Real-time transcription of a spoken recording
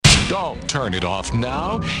Don't turn it off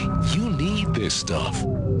now. You need this stuff.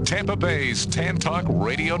 Tampa Bay's Tan Talk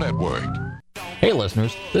Radio Network. Hey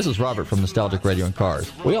listeners, this is Robert from Nostalgic Radio and Cars.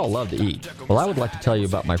 We all love to eat. Well, I would like to tell you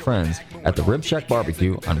about my friends at the Rib Shack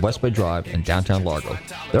Barbecue on West Bay Drive in downtown Largo.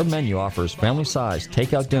 Their menu offers family-sized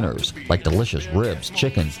takeout dinners like delicious ribs,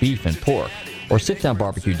 chicken, beef, and pork, or sit-down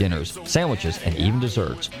barbecue dinners, sandwiches, and even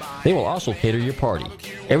desserts. They will also cater your party.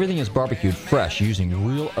 Everything is barbecued fresh using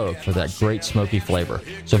real oak for that great smoky flavor.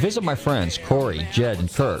 So visit my friends Corey, Jed,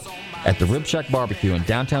 and Kurt at the Rib Shack Barbecue in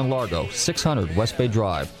downtown Largo, 600 West Bay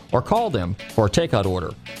Drive, or call them for a takeout order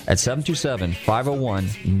at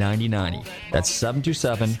 727-501-9090. That's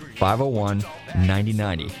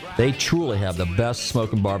 727-501-9090. They truly have the best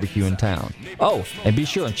smoking barbecue in town. Oh, and be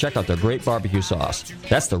sure and check out their great barbecue sauce.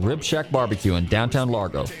 That's the Rib Shack Barbecue in downtown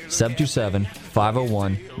Largo,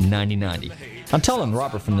 727-501-9090. I'm telling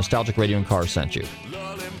Robert from Nostalgic Radio and Cars sent you.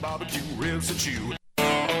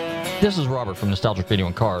 This is Robert from Nostalgic Radio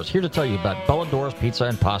and Cars, here to tell you about Bellador's Pizza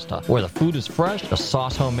and Pasta, where the food is fresh, the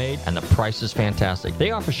sauce homemade, and the price is fantastic. They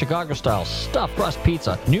offer Chicago-style stuffed crust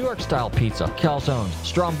pizza, New York-style pizza, calzones,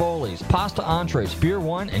 strombolis, pasta entrees, beer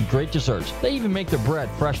wine, and great desserts. They even make their bread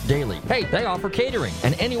fresh daily. Hey, they offer catering,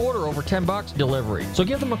 and any order over $10, delivery. So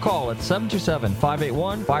give them a call at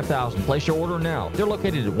 727-581-5000. Place your order now. They're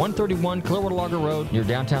located at 131 Clearwater Largo Road near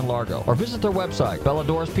downtown Largo, or visit their website,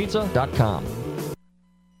 belladorspizza.com.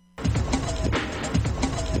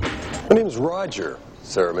 My name's Roger.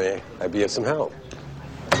 Sir, may I be of some help?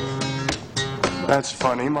 That's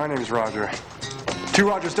funny. My name's Roger. Two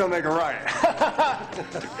Rogers don't make a right.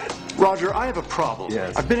 Roger, I have a problem.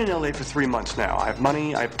 Yes. I've been in LA for 3 months now. I have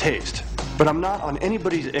money, I have taste. But I'm not on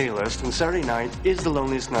anybody's A-list, and Saturday night is the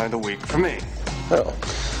loneliest night of the week for me. Well,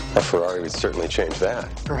 a Ferrari would certainly change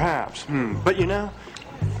that. Perhaps. But you know,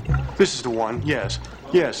 this is the one. Yes.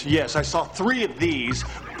 I saw 3 of these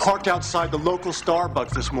parked outside the local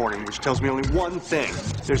Starbucks this morning, which tells me only one thing.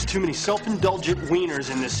 There's too many self-indulgent wieners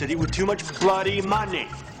in this city with too much bloody money.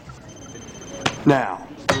 Now,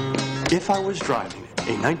 if I was driving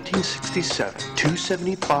a 1967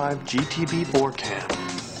 275 GTB 4-cam...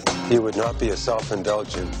 You would not be a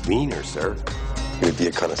self-indulgent wiener, sir. You would be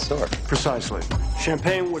a connoisseur. Precisely.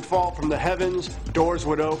 Champagne would fall from the heavens, doors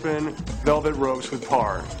would open, velvet ropes would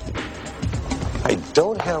part. I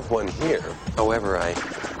don't have one here. However, I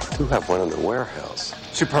do have one in the warehouse.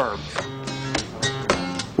 Superb.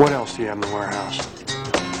 What else do you have in the warehouse?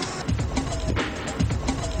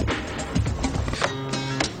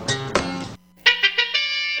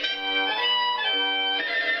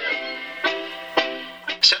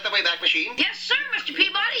 Set the Wayback Machine. Yes, sir, Mr.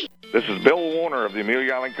 Peabody. This is Bill Warner of the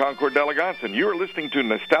Amelia Island Concord Delegates, and you're listening to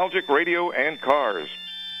Nostalgic Radio and Cars.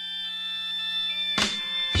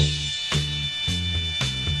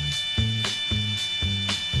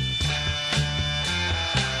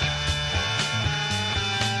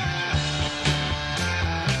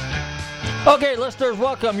 Okay, listeners,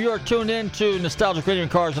 welcome. You are tuned in to Nostalgic Radio and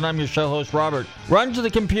Cars, and I'm your show host, Robert. Run to the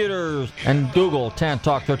computers and Google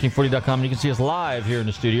tantalk1340.com, and you can see us live here in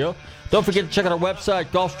the studio. Don't forget to check out our website,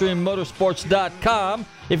 GulfstreamMotorsports.com.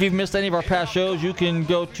 If you've missed any of our past shows, you can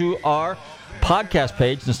go to our podcast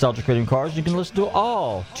page, Nostalgic Radio and Cars. You can listen to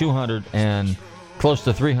all 200 and close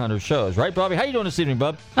to 300 shows. Right, Bobby? How you doing this evening,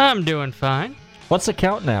 bub? I'm doing fine. What's the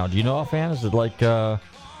count now? Do you know offhand? Is it like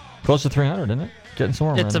close to 300, isn't it? Getting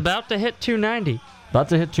somewhere. It's about to hit 290. About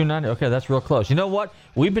to hit 290. Okay, that's real close. You know what?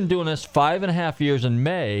 We've been doing this 5.5 years. In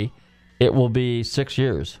May, it will be 6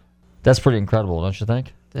 years. That's pretty incredible, don't you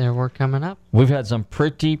think? There, we're coming up. We've had some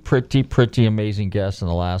pretty amazing guests in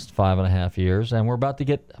the last 5.5 years, and we're about to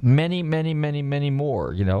get many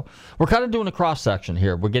more. You know, we're kind of doing a cross section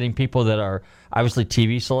here. We're getting people that are obviously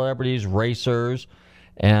TV celebrities, racers,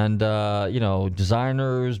 and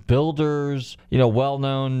designers, builders,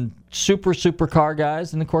 well-known super car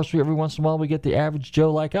guys, and of course every once in a while we get the average Joe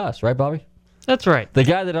like us, right, Bobby? That's right. The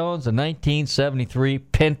guy that owns a 1973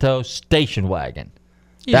 Pinto station wagon.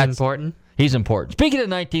 That's important. He's important. Speaking of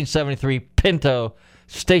 1973 Pinto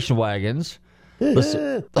station wagons,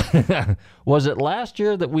 listen, was it last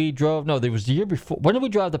year that we drove? No, it was the year before. When did we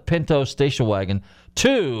drive the Pinto station wagon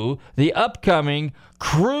to the upcoming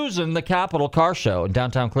Cruisin' the Capitol car show in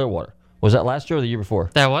downtown Clearwater? Was that last year or the year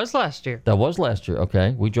before? That was last year. That was last year,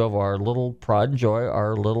 okay. We drove our little pride and joy,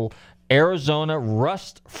 our little Arizona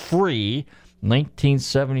rust-free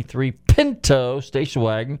 1973 Pinto station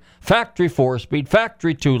wagon, factory 4-speed,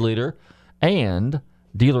 factory 2-liter, and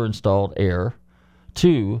dealer-installed air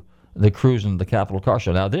to the Cruisin' the Capitol car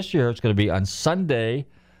show. Now, this year it's going to be on Sunday,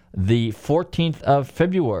 the 14th of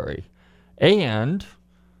February. And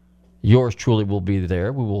yours truly will be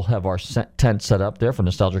there. We will have our tent set up there for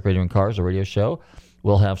Nostalgic Radio and Cars, the radio show.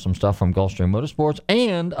 We'll have some stuff from Gulfstream Motorsports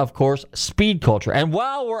and, of course, Speed Culture. And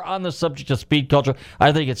while we're on the subject of Speed Culture,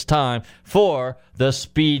 I think it's time for the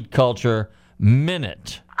Speed Culture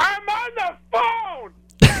Minute. I'm on the phone!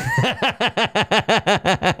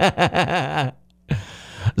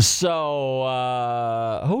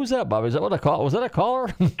 So, who was that, Bobby? Is that what I call? Was that a caller?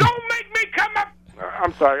 Don't make me come up!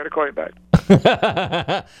 I'm sorry, I got to call you back.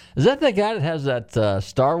 Is that the guy that has that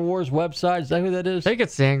Star Wars website? Is that who that is? I think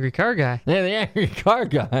it's the Angry Car Guy. Yeah, the Angry Car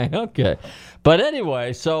Guy. Okay. But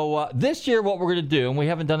anyway, so this year what we're going to do, and we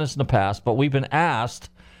haven't done this in the past, but we've been asked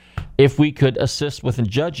if we could assist with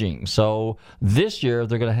judging. So this year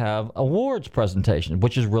they're going to have awards presentation,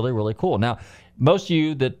 which is really, really cool. Now, most of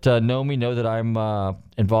you that know me know that I'm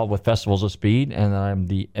involved with Festivals of Speed, and I'm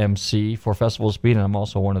the MC for Festivals of Speed, and I'm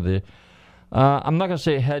also one of the I'm not going to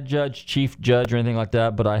say head judge, chief judge, or anything like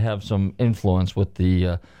that, but I have some influence with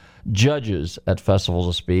the judges at Festivals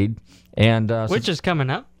of Speed. And which is coming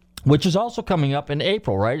up. Which is also coming up in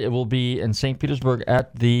April, right? It will be in St. Petersburg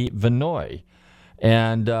at the Vinoy.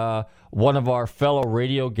 And one of our fellow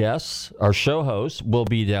radio guests, our show hosts, will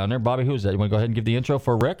be down there. Bobby, who is that? You want to go ahead and give the intro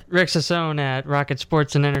for Rick? Rick Sassone at Rocket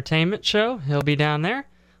Sports and Entertainment Show. He'll be down there,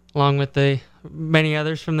 along with the many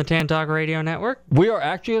others from the Tan Talk Radio Network. We are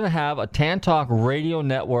actually going to have a Tan Talk Radio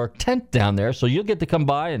Network tent down there, so you'll get to come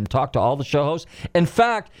by and talk to all the show hosts. In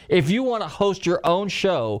fact, if you want to host your own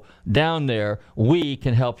show down there, we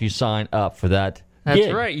can help you sign up for that. That's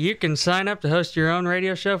gig. right. You can sign up to host your own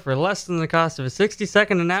radio show for less than the cost of a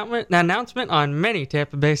 60-second announcement on many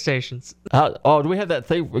Tampa Bay stations. Do we have that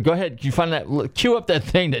thing? Go ahead. Can you find that? Cue up that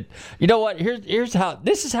thing that. You know what? Here's how.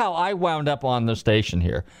 This is how I wound up on the station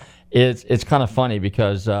here. It's kind of funny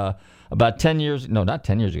because about 10 years, no, not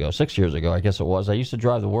 10 years ago, 6 years ago, I guess it was, I used to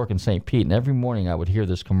drive to work in St. Pete, and every morning I would hear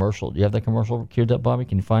this commercial. Do you have that commercial queued up, Bobby?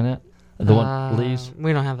 Can you find that? The one, Lee's?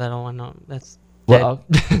 We don't have that one. No, that's dead. Well,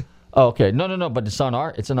 okay. No, but it's in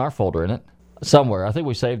our folder, isn't it? Somewhere. I think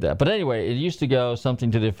we saved that. But anyway, it used to go something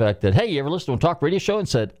to the effect that, hey, you ever listen to a talk radio show and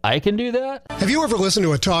said, I can do that? Have you ever listened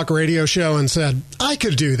to a talk radio show and said, I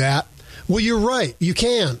could do that? Well, you're right. You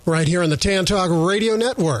can, right here on the Tan Talk Radio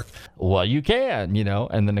Network. Well, you can,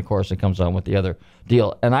 and then, of course, it comes on with the other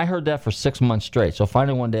deal. And I heard that for 6 months straight. So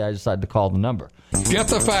finally one day I decided to call the number. Get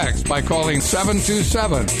the facts by calling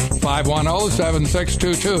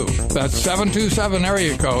 727-510-7622. That's 727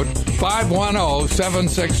 area code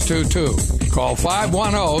 510-7622. Call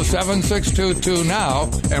 510-7622 now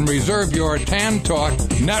and reserve your Tan Talk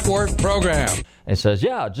Network program. It says,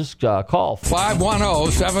 yeah, just call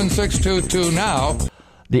 510-7622 now.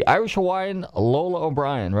 The Irish Hawaiian Lola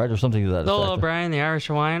O'Brien, right, or something to that effect. Lola O'Brien, the Irish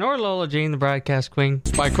Hawaiian, or Lola Jean, the broadcast queen.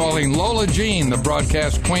 By calling Lola Jean, the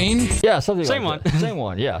broadcast queen. Yeah, something Same like one. That. Same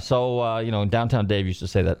one, yeah. So, Downtown Dave used to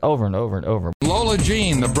say that over and over and over. Lola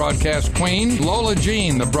Jean, the broadcast queen. Lola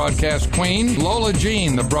Jean, the broadcast queen. Lola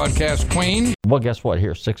Jean, the broadcast queen. Well, guess what?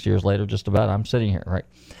 Here, 6 years later, just about, I'm sitting here, right?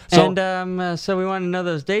 So, and so we want to know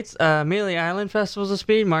those dates. Amelia Island Festivals of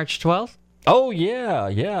Speed, March 12th. Oh, yeah,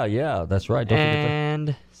 that's right. Don't forget that.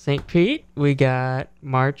 And St. Pete, we got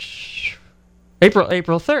April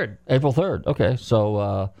 3rd. April 3rd, okay.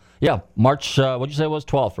 So, March, what'd you say it was?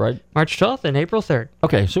 12th, right? March 12th and April 3rd.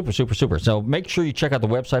 Okay, super. So make sure you check out the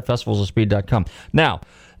website, festivalsofspeed.com. Now,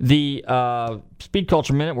 the Speed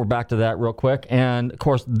Culture Minute, we're back to that real quick. And, of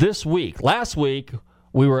course, last week,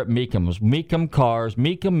 we were at Meekum's. Meekum Cars,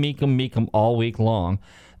 Meekum all week long.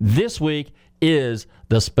 This week is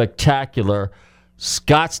the spectacular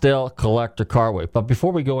Scottsdale Collector Car Week. But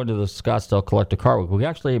before we go into the Scottsdale Collector Car Week, we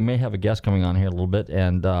actually may have a guest coming on here a little bit,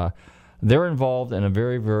 and they're involved in a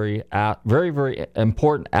very, very, very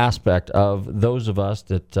important aspect of those of us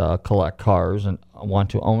that collect cars and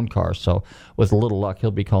want to own cars. So with a little luck,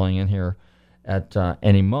 he'll be calling in here at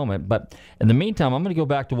any moment. But in the meantime, I'm going to go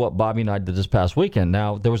back to what Bobby and I did this past weekend.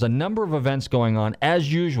 Now, there was a number of events going on,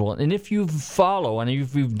 as usual. And if you follow and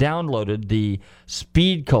if you've downloaded the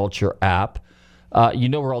Speed Culture app, you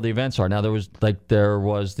know where all the events are. Now, there was for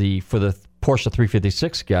the Porsche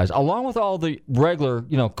 356 guys, along with all the regular,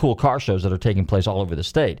 cool car shows that are taking place all over the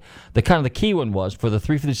state. The key one was for the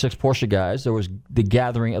 356 Porsche guys, there was the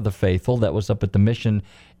Gathering of the Faithful that was up at the Mission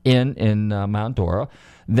Inn in Mount Dora.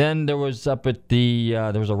 Then there was up at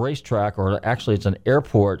there was a racetrack, or actually it's an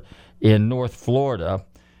airport in North Florida,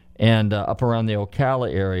 and up around the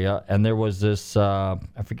Ocala area. And there was this, I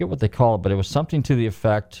forget what they call it, but it was something to the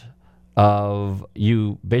effect of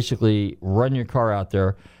you basically run your car out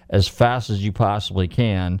there as fast as you possibly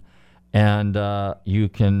can, and you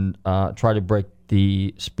can try to break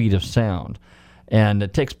the speed of sound. And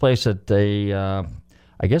it takes place at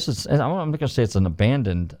I I guess I'm not going to say it's an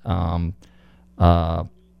abandoned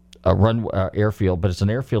airfield, but it's an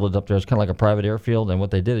airfield up there. It's kind of like a private airfield, and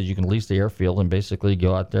what they did is you can lease the airfield and basically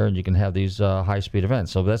go out there and you can have these high-speed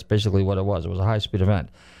events. So that's basically what it was. It was a high-speed event.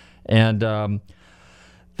 And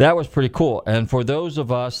that was pretty cool. And for those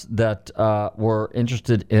of us that were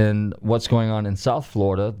interested in what's going on in South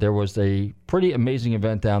Florida, there was a pretty amazing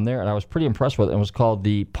event down there, and I was pretty impressed with it. It was called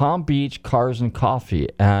the Palm Beach Cars and Coffee.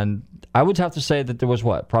 And I would have to say that there was,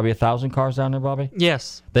 probably 1,000 cars down there, Bobby?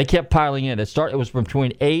 Yes. They kept piling in. It was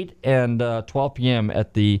between 8 and 12 p.m.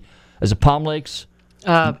 at is it Palm Lakes?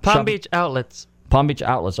 Palm Beach Outlets. Palm Beach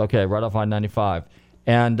Outlets, okay, right off I-95.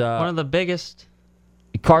 And one of the biggest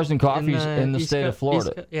cars and coffees in the state of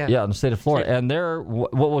Florida. Yeah, in the state of Florida. And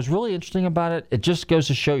what was really interesting about it, it just goes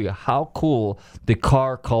to show you how cool the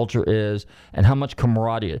car culture is and how much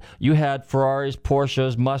camaraderie. You had Ferraris,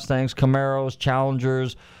 Porsches, Mustangs, Camaros,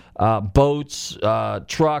 Challengers, boats,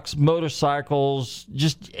 trucks, motorcycles,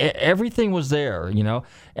 just everything was there,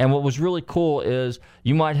 And what was really cool is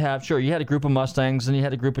you might have, you had a group of Mustangs and you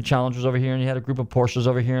had a group of Challengers over here and you had a group of Porsches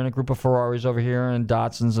over here and a group of Ferraris over here and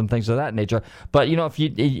Datsuns and things of that nature. But, if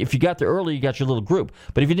you got there early, you got your little group.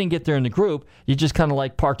 But if you didn't get there in the group, you just kind of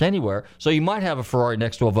like parked anywhere. So you might have a Ferrari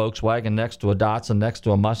next to a Volkswagen, next to a Datsun, next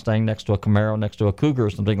to a Mustang, next to a Camaro, next to a Cougar or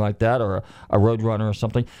something like that, or a Roadrunner or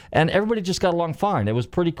something. And everybody just got along fine. It was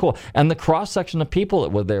pretty cool. And the cross-section of people that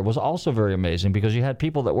were there was also very amazing because you had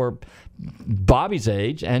people that were Bobby's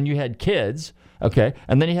age and you had kids, okay?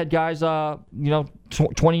 And then you had guys,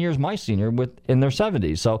 20 years my senior in their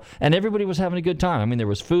 70s. So, and everybody was having a good time. I mean, there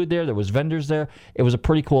was food there. There was vendors there. It was a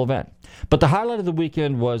pretty cool event. But the highlight of the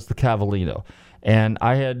weekend was the Cavallino. And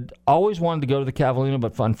I had always wanted to go to the Cavallino,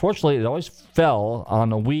 but unfortunately it always fell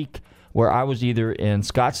on a week where I was either in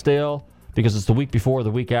Scottsdale because it's the week before or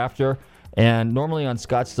the week after. And normally on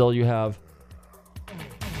Scottsdale you have...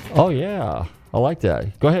 Oh, yeah. I like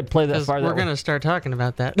that. Go ahead, play that. We're going to start talking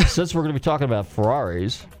about that. Since we're going to be talking about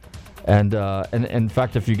Ferraris, and in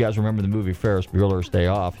fact, if you guys remember the movie Ferris Bueller's Day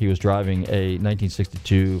Off, he was driving a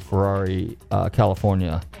 1962 Ferrari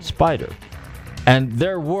California Spider. And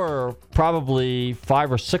there were probably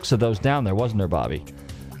 5 or 6 of those down there, wasn't there, Bobby?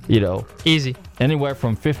 Easy. Anywhere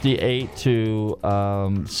from 58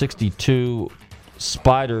 to 62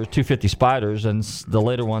 Spiders, 250 Spiders, and the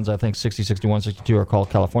later ones, I think 60, 61, 62 are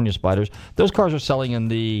called California Spiders. Those cars are selling in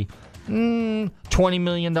the $20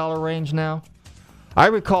 million range now. I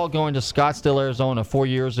recall going to Scottsdale, Arizona 4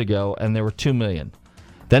 years ago, and they were $2 million.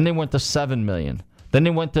 Then they went to $7 million. Then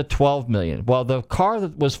they went to $12 million. Well, the car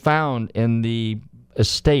that was found in the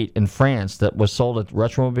estate in France that was sold at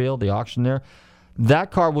Retromobile, the auction there,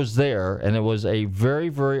 that car was there, and it was a very,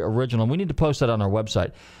 very original. We need to post that on our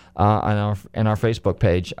website. On our Facebook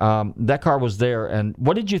page. That car was there, and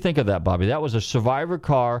what did you think of that, Bobby? That was a Survivor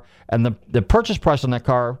car, and the purchase price on that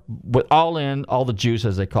car, with all the juice,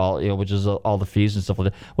 as they call it, which is all the fees and stuff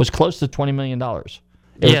like that, was close to $20 million.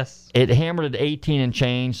 Yes. It hammered at 18 and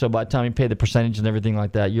change, so by the time you pay the percentage and everything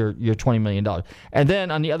like that, you're $20 million. And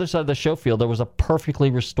then on the other side of the show field, there was a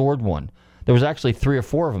perfectly restored one. There was actually 3 or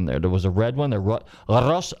 4 of them there. There was a red one, the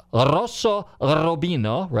Rosso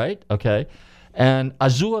Robino, right? Okay. And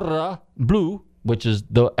Azzurra Blue, which is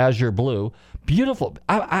the Azure Blue, beautiful.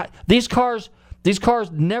 These cars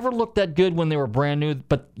never looked that good when they were brand new,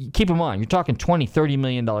 but keep in mind, you're talking $20, $30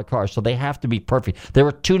 million cars, so they have to be perfect. They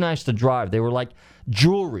were too nice to drive. They were like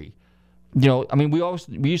jewelry. We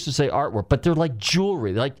used to say artwork, but they're like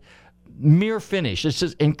jewelry, like mere finish. It's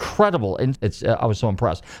just incredible, and I was so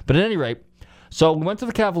impressed. But at any rate, so we went to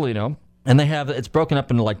the Cavallino. And it's broken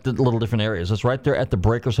up into like little different areas. It's right there at the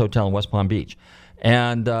Breakers Hotel in West Palm Beach.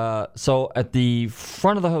 And so at the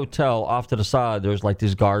front of the hotel, off to the side, there's like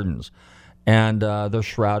these gardens. And they're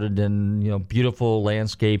shrouded in beautiful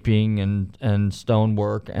landscaping and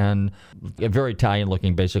stonework and very Italian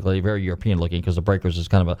looking, basically, very European looking, because the Breakers is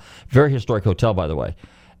kind of a very historic hotel, by the way.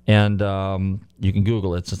 And you can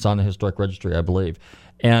Google it. It's on the historic registry, I believe.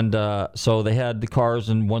 And so they had the cars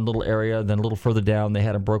in one little area. Then a little further down, they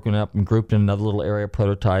had them broken up and grouped in another little area,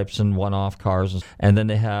 prototypes and one-off cars. And then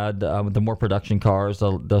they had the more production cars, the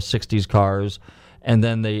 60s cars. And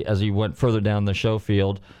then as you went further down the show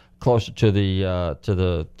field, closer to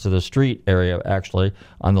the street area, actually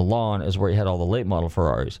on the lawn, is where you had all the late model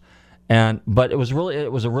Ferraris. But it was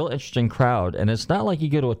a real interesting crowd. And it's not like you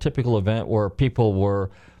go to a typical event where people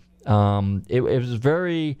were. It was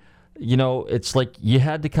very. It's like you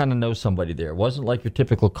had to kind of know somebody there. It wasn't like your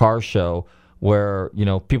typical car show where,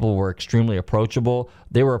 people were extremely approachable.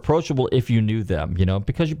 They were approachable if you knew them,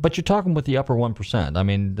 but you're talking with the upper 1%. I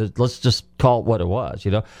mean, let's just call it what it was,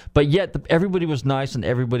 But yet everybody was nice and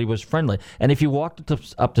everybody was friendly. And if you walked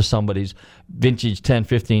up to somebody's vintage $10,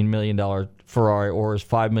 $15 million Ferrari or his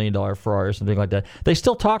 $5 million Ferrari or something like that, they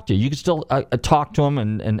still talk to you. You could still talk to them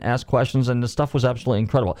and ask questions, and the stuff was absolutely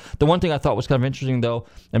incredible. The one thing I thought was kind of interesting, though,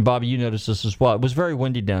 and Bobby, you noticed this as well, it was very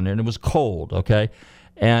windy down there, and it was cold, okay?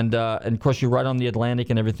 And of course, you're right on the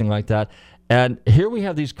Atlantic and everything like that. And here we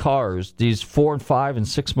have these cars, these $4 and $5 and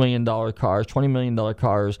 $6 million cars, $20 million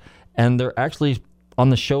cars, and they're actually on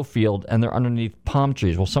the show field, and they're underneath palm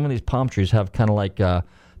trees. Well, some of these palm trees have kind of like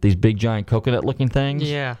these big, giant coconut-looking things.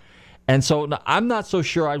 Yeah. And so I'm not so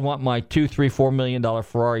sure I'd want my $2, $3, $4 million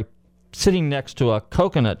Ferrari sitting next to a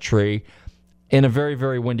coconut tree in a very,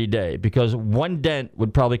 very windy day, because one dent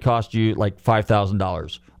would probably cost you like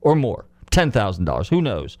 $5,000 or more. $10,000, who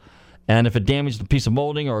knows? And if it damaged a piece of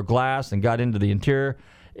molding or glass and got into the interior,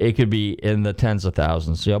 it could be in the tens of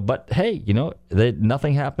thousands. But hey,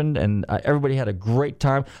 nothing happened, and everybody had a great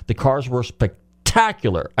time. The cars were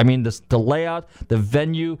spectacular. I mean, the layout, the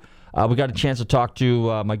venue. We got a chance to talk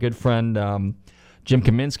to my good friend Jim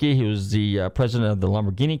Kaminsky, who was the president of the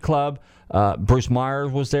Lamborghini Club. Bruce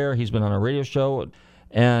Myers was there. He's been on a radio show.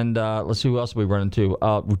 And let's see who else we run into.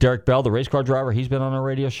 Derek Bell, the race car driver, he's been on our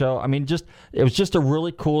radio show. I mean, it was just a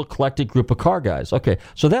really cool, eclectic group of car guys. Okay,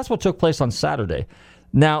 so that's what took place on Saturday.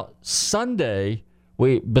 Now, Sunday,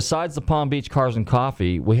 besides the Palm Beach Cars and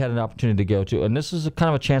Coffee, we had an opportunity to go to, and this is kind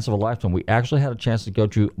of a chance of a lifetime. We actually had a chance to go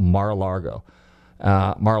to Mar-a-Lago.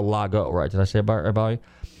 Mar-a-Lago, right? Did I say it right, Bobby?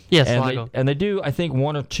 Yes, Lago. And they do, I think,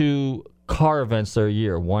 one or two car events there a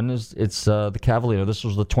year. One is the Cavallino. This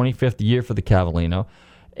was the 25th year for the Cavallino,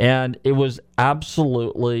 and it was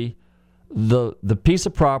absolutely the piece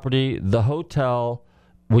of property, the hotel,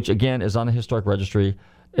 which again is on the historic registry,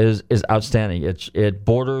 is outstanding. It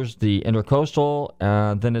borders the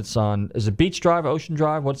Intercoastal, then it's on, is it Beach Drive, Ocean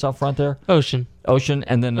Drive? What's out front there? Ocean,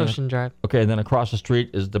 and then Ocean Drive. Okay, and then across the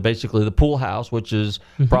street is basically the pool house, which is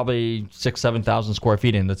probably 6,000-7,000 square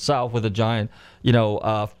feet in itself, with a giant,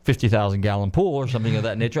 50,000 gallon pool or something of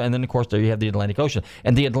that nature. And then of course there you have the Atlantic Ocean,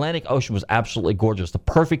 and the Atlantic Ocean was absolutely gorgeous. The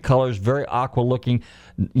perfect colors, very aqua looking,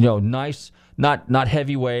 nice. Not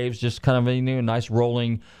heavy waves, just kind of a nice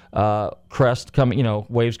rolling crest coming,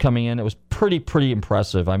 waves coming in. It was pretty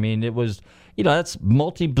impressive. I mean, it was, that's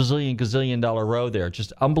gazillion dollar road there.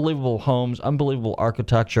 Just unbelievable homes, unbelievable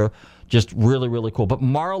architecture, just really, really cool. But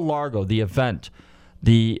Mar-a-Lago, the event,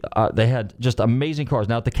 they had just amazing cars.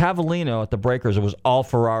 Now at the Cavallino, at the Breakers, it was all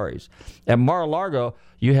Ferraris. At Mar-a-Lago,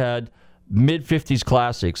 you had mid-50s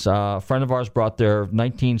classics. A friend of ours brought their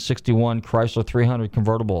 1961 Chrysler 300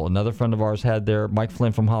 convertible. Another friend of ours had their, Mike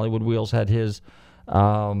Flynn from Hollywood Wheels had his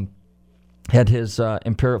Imperial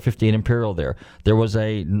 58 Imperial there. There was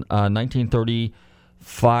a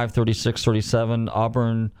 1935, 36, 37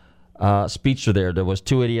 Auburn Speedster there. There was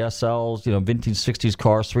 280 SLs, vintage 60s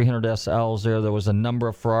cars, 300 SLs there. There was a number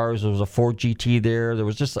of Ferraris. There was a Ford GT there. There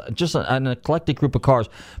was just an eclectic group of cars.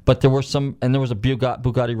 But there were some, and there was a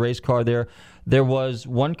Bugatti race car there. There was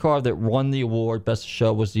one car that won the award, Best of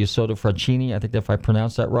Show, was the Isotta Francini. I think if I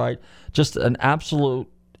pronounced that right. Just an absolute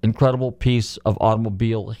incredible piece of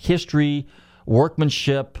automobile history,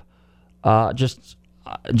 workmanship, just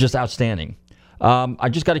outstanding. I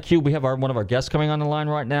just got a cue. We have one of our guests coming on the line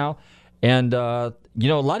right now, and a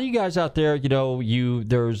lot of you guys out there,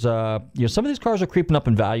 there's some of these cars are creeping up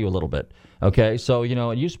in value a little bit. Okay, so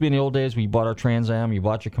it used to be in the old days when you bought our Trans Am, you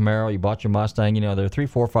bought your Camaro, you bought your Mustang, they're $3,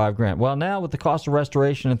 $4, $5 Well, now with the cost of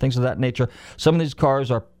restoration and things of that nature, some of these cars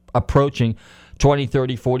are approaching 20,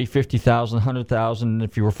 30, 40, 50,000, 100,000.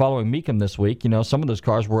 If you were following Mecum this week, some of those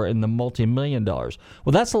cars were in the multi-million dollars.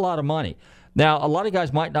 Well, that's a lot of money. Now, a lot of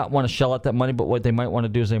guys might not want to shell out that money, but what they might want to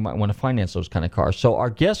do is they might want to finance those kind of cars. So our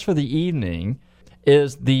guest for the evening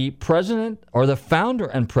is the president, or the founder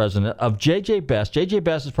and president, of J.J. Best. J.J.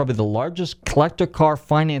 Best is probably the largest collector car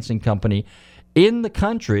financing company in the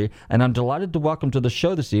country, and I'm delighted to welcome to the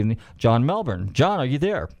show this evening John Melbon. John, are you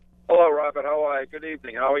there? Hello, Robert. How are you? Good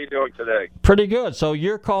evening. How are you doing today? Pretty good. So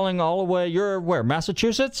you're calling all the way, you're where,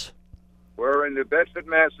 Massachusetts? We're in New Bedford,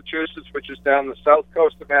 Massachusetts, which is down the south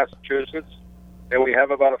coast of Massachusetts. And we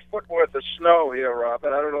have about a foot worth of snow here,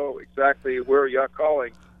 Robert. I don't know exactly where you're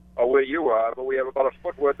calling or where you are, but we have about a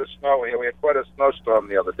foot worth of snow here. We had quite a snowstorm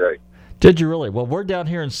the other day. Did you really? Well, we're down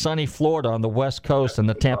here in sunny Florida on the west coast in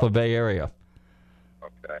the Tampa Bay area.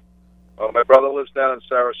 Okay. Well, my brother lives down in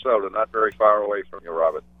Sarasota, not very far away from you,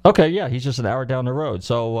 Robert. Okay, yeah, he's just an hour down the road.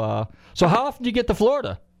 So, so how often do you get to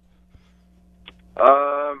Florida?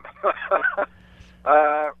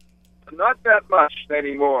 not that much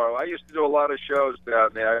anymore. I used to do a lot of shows down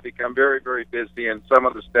there. I've become very, very busy, and some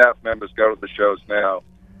of the staff members go to the shows now.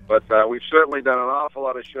 But we've certainly done an awful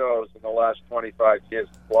lot of shows in the last 25 years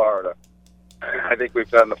in Florida. I think we've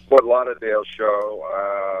done the Fort Lauderdale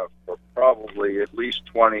show for probably at least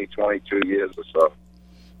 20, 22 years or so.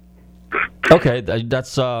 Okay,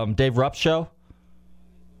 that's Dave Rupp's show?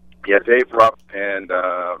 Yeah, Dave Rupp and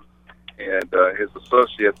his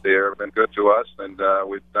associate there have been good to us, and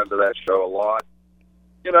we've done to that show a lot.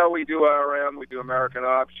 You know, we do RM, we do American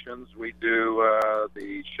Options, we do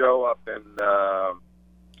the show up in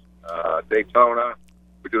Daytona,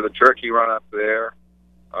 we do the turkey run up there,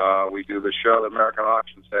 we do the show that American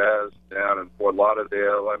Options has down in Fort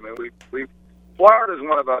Lauderdale. I mean, Florida is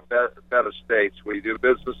one of our better states. We do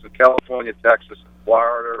business in California, Texas, and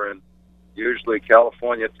Florida, and usually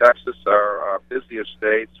California, Texas are our busiest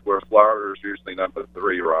states, where Florida is usually number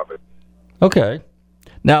 3, Robert. Okay.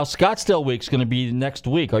 Now, Scottsdale Week's going to be next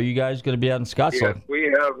week. Are you guys going to be out in Scottsdale?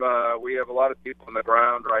 Yeah, we have a lot of people on the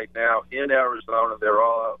ground right now in Arizona. They're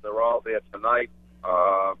all there tonight.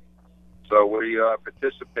 So we are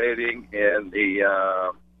participating in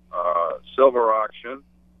the silver auction,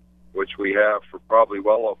 which we have for probably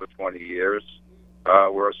well over 20 years.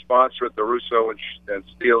 We're a sponsor at the Russo and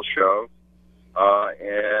Steele show.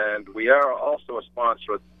 And we are also a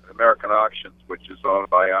sponsor of American Auctions, which is owned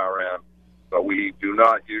by RM, but we do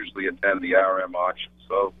not usually attend the RM auctions.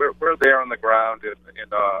 So we're there on the ground in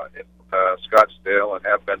Scottsdale and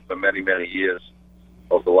have been for many, many years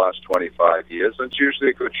over the last 25 years. And it's usually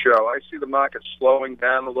a good show. I see the market slowing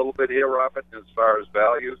down a little bit here, Robert, as far as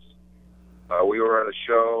values. We were at a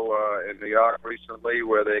show in New York recently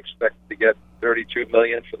where they expected to get $32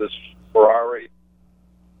 million for this Ferrari.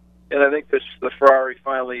 And I think the Ferrari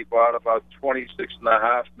finally bought about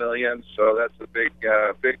 $26.5 million, so that's a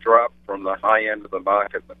big drop from the high end of the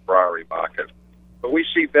market, the Ferrari market. But we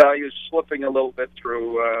see values slipping a little bit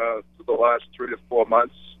through the last 3 to 4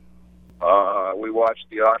 months. We watch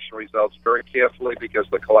the auction results very carefully because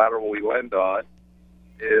the collateral we lend on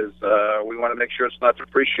is we want to make sure it's not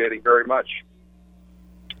depreciating very much.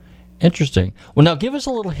 Interesting. Well, now give us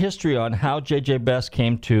a little history on how J.J. Best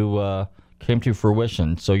came to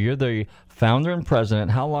fruition. So you're the founder and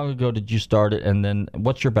president. How long ago did you start it, and then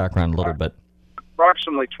what's your background a little bit?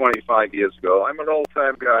 Approximately 25 years ago. I'm an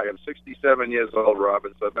old-time guy. I'm 67 years old,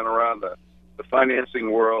 Robert, so I've been around the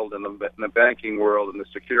financing world and the banking world and the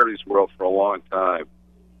securities world for a long time.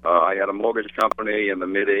 I had a mortgage company in the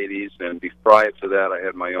mid-'80s, and prior to that, I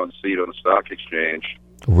had my own seat on the stock exchange.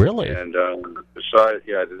 Really? And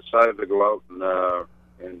decided to go out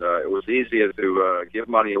and it was easier to give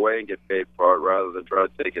money away and get paid for it rather than try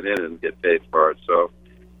to take it in and get paid for it. So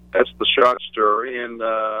that's the short story. And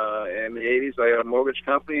in the 80s, I had a mortgage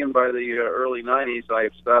company, and by the early 90s, I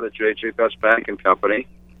had started J.J. Best Banking Company.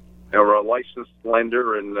 And we're a licensed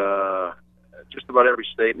lender in just about every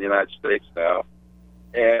state in the United States now.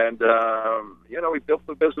 And, we built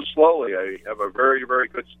the business slowly. I have a very, very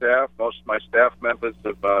good staff. Most of my staff members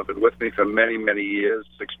have been with me for many, many years,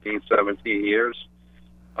 16, 17 years.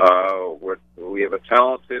 We have a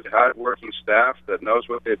talented, hard-working staff that knows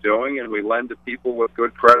what they're doing, and we lend to people with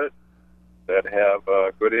good credit that have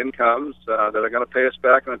good incomes that are going to pay us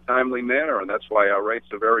back in a timely manner, and that's why our rates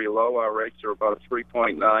are very low. Our rates are about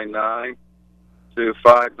 3.99 to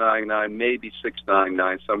 5.99, maybe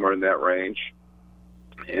 6.99, somewhere in that range.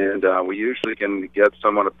 And we usually can get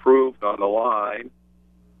someone approved on the line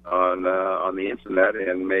on the internet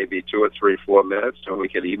in maybe 2 or 3, 4 minutes, and we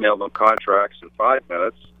can email them contracts in 5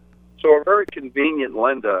 minutes. So we're a very convenient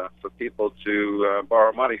lender for people to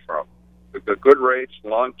borrow money from. We've got good rates,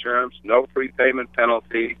 long terms, no prepayment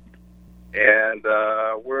penalty, and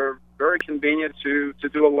we're very convenient to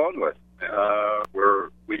do a loan with.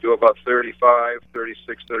 We do about 35,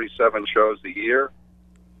 36, 37 shows a year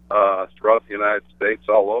throughout the United States,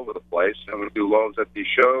 all over the place, and we do loans at these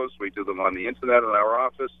shows. We do them on the internet in our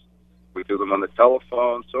office. We do them on the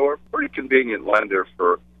telephone. So we're a pretty convenient lender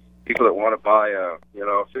for people that want to buy a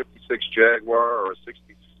 56 Jaguar or a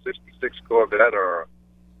 66 Corvette or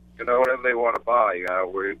whatever they want to buy. Our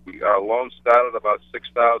loan start at about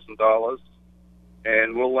 $6,000,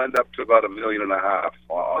 and we'll lend up to about $1.5 million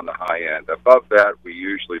on the high end. Above that, we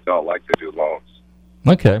usually don't like to do loans.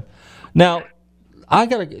 Okay. Now,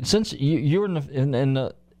 since you're in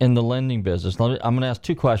the lending business, I'm going to ask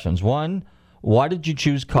 2 questions. One, why did you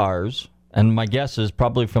choose cars? And my guess is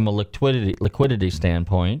probably from a liquidity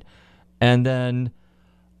standpoint. And then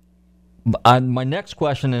my next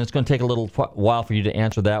question, and it's going to take a little while for you to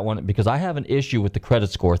answer that one because I have an issue with the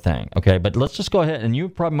credit score thing. Okay, but let's just go ahead, and you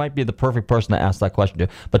probably might be the perfect person to ask that question to.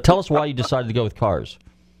 But tell us why you decided to go with cars.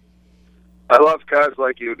 I love cars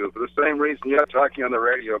like you do, for the same reason you're talking on the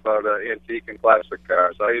radio about antique and classic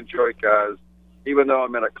cars. I enjoy cars, even though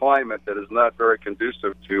I'm in a climate that is not very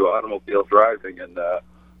conducive to automobile driving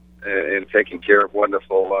and taking care of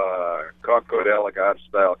wonderful Concord Elegant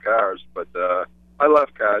style cars. But I love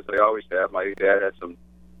cars. I always have. My dad had some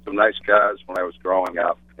nice cars when I was growing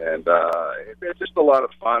up, and it's just a lot of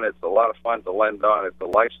fun. It's a lot of fun to lend on. It's a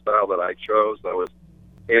lifestyle that I chose. I was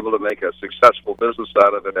able to make a successful business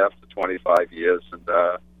out of it after 25 years, and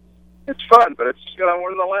it's fun. But it's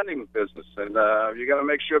we're in the lending business, and you got to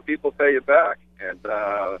make sure people pay you back, and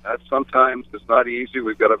that sometimes is not easy.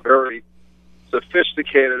 We've got a very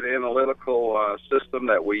sophisticated analytical system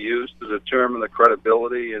that we use to determine the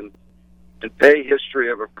credibility and pay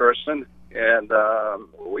history of a person. And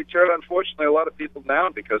we turn, unfortunately, a lot of people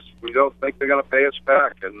down because we don't think they're going to pay us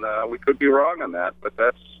back. And we could be wrong on that, but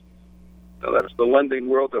that's the lending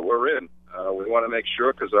world that we're in. We want to make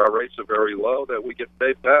sure, because our rates are very low, that we get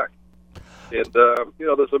paid back. And,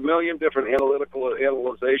 there's a million different analytical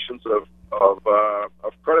analyzations of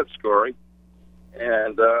credit scoring.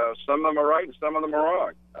 And some of them are right and some of them are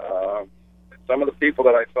wrong. Some of the people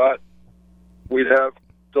that I thought we'd have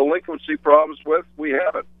delinquency problems with, we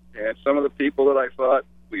haven't. And some of the people that I thought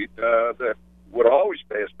that would always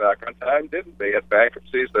pay us back on time didn't. They had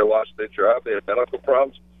bankruptcies, they lost their job, they had medical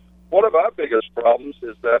problems. One of our biggest problems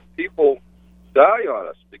is that people die on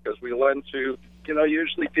us because we lend to,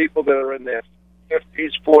 usually people that are in their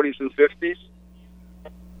 50s, 40s, and 50s,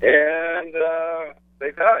 and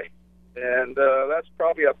they die. And that's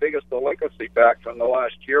probably our biggest delinquency factor in the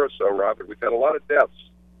last year or so, Robert. We've had a lot of deaths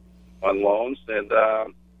on loans, and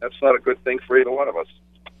that's not a good thing for either one of us.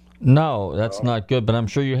 No, that's not good, but I'm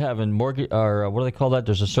sure you have in mortgage, or what do they call that?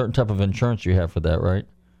 There's a certain type of insurance you have for that, right?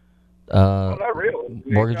 Well, not really.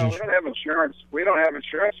 Mortgage we don't have insurance. We don't have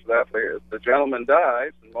insurance for that. The gentleman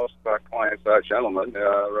dies, and most of our clients are gentlemen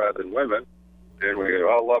rather than women, and we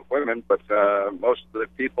all love women, but most of the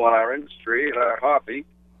people in our industry and our hobby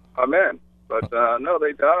are men. But no,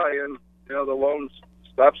 they die, and the loan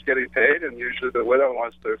stops getting paid, and usually the widow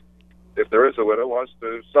wants to, if there is a widow, wants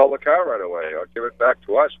to sell the car right away or give it back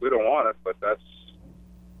to us. We don't want it, but that's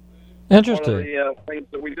interesting. One of the things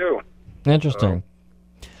that we do. Interesting.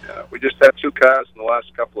 So, we just had 2 cars in the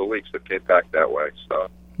last couple of weeks that came back that way. So okay.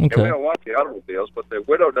 And we don't want the automobiles, but the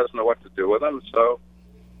widow doesn't know what to do with them. So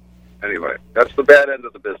anyway, that's the bad end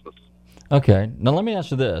of the business. Okay. Now let me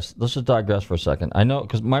ask you this. Let's just digress for a second. I know,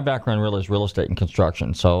 because my background really is real estate and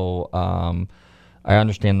construction, so I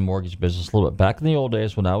understand the mortgage business a little bit. Back in the old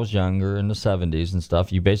days when I was younger, in the 70s and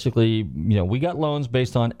stuff, you basically, we got loans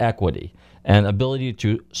based on equity and ability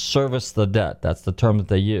to service the debt. That's the term that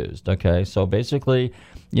they used, okay? So basically,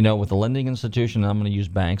 with the lending institution, I'm going to use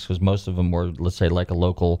banks because most of them were, let's say, like a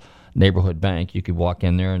local neighborhood bank. You could walk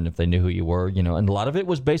in there, and if they knew who you were, and a lot of it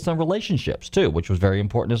was based on relationships, too, which was very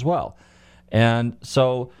important as well. And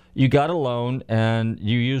so you got a loan, and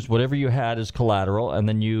you used whatever you had as collateral, and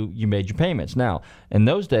then you made your payments. Now, in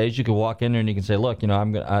those days, you could walk in there and you can say, look, things are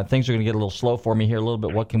going to get a little slow for me here a little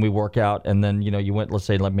bit. What can we work out? And then, you went, let's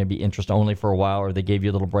say, like maybe interest only for a while, or they gave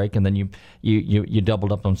you a little break, and then you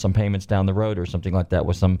doubled up on some payments down the road or something like that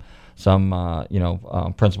with some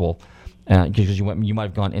principal. Because you might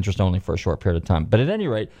have gone interest only for a short period of time. But at any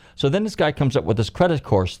rate, so then this guy comes up with this credit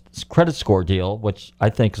score deal, which I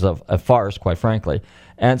think is a farce, quite frankly.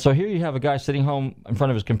 And so here you have a guy sitting home in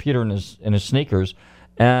front of his computer in his sneakers,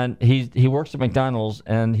 and he works at McDonald's,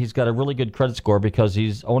 and he's got a really good credit score because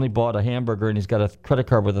he's only bought a hamburger, and he's got a credit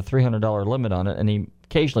card with a $300 limit on it, and he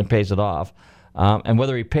occasionally pays it off. And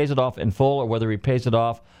whether he pays it off in full or whether he pays it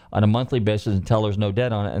off on a monthly basis until there's no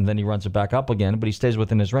debt on it, and then he runs it back up again, but he stays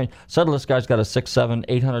within his range. Suddenly, this guy's got a 6, 7,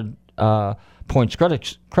 800 points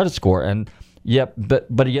credit score, and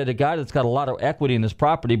but yet a guy that's got a lot of equity in his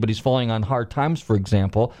property, but he's falling on hard times, for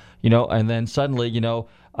example, and then suddenly,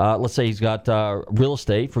 let's say he's got real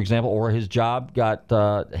estate, for example, or his job got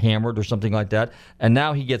hammered or something like that, and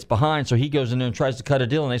now he gets behind, so he goes in there and tries to cut a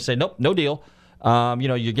deal, and they say, nope, no deal.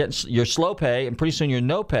 You're getting your slow pay, and pretty soon you're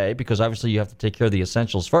no pay because obviously you have to take care of the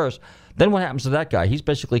essentials first. Then what happens to that guy? He's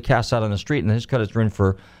basically cast out on the street, and his credit's ruined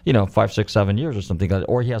for 5, 6, 7 years or something like that,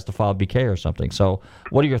 or he has to file BK or something. So,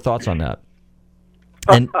 what are your thoughts on that?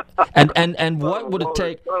 And what would it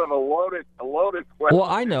take? Sort of a loaded question. Well,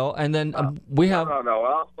 I know, and then we have.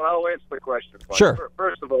 No. I'll answer the question. Sure.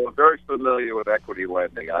 First of all, I'm very familiar with equity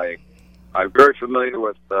lending. I'm very familiar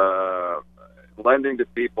with lending to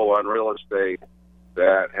people on real estate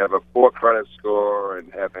that have a poor credit score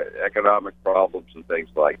and have economic problems and things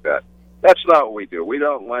like that. That's not what we do. We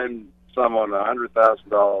don't lend someone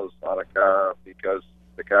 $100,000 on a car because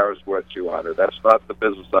the car is worth $200,000. That's not the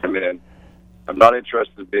business I'm in. I'm not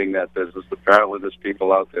interested in being that business. Apparently, there's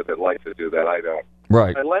people out there that like to do that. I don't.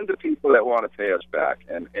 Right. I lend to people that want to pay us back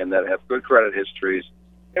and that have good credit histories.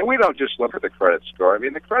 And we don't just look at the credit score. I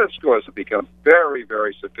mean, the credit scores have become very,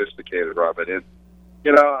 very sophisticated, Robert. And,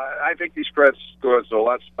 I think these credit scores are a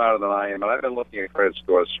lot smarter than I am. And I've been looking at credit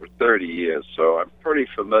scores for 30 years, so I'm pretty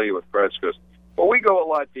familiar with credit scores. But we go a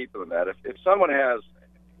lot deeper than that. If someone has,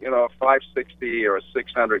 a 560 or a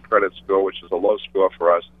 600 credit score, which is a low score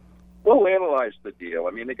for us, we'll analyze the deal.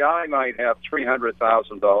 I mean, the guy might have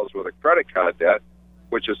 $300,000 worth of credit card debt,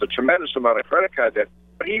 which is a tremendous amount of credit card debt,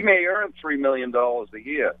 but he may earn $3 million a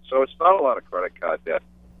year, so it's not a lot of credit card debt.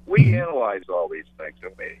 We analyze all these things.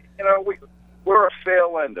 We're a fair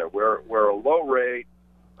lender. We're a low rate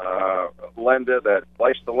lender that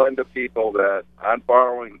likes to lend to people that aren't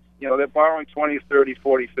borrowing. They're borrowing $20, $30,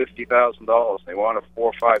 $40, $50,000. They want a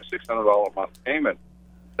 $400, $500, $600 a month payment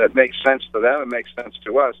that makes sense to them and makes sense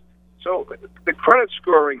to us. So the credit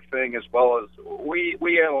scoring thing, as well as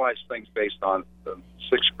we analyze things based on the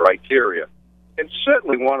 6 criteria. And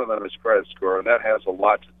certainly one of them is credit score, and that has a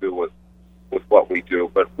lot to do with what we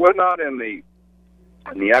do. But we're not in the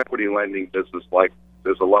equity lending business like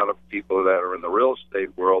there's a lot of people that are in the real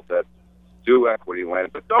estate world that do equity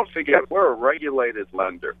lend. But don't forget, we're a regulated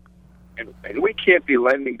lender. And we can't be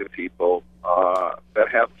lending to people that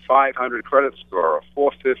have 500 credit score or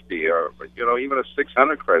 450 or, even a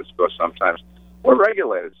 600 credit score sometimes. We're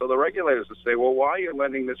regulated. So the regulators will say, well, why are you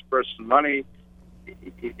lending this person money?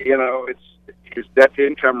 His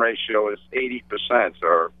debt-to-income ratio is 80%,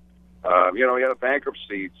 or, he had a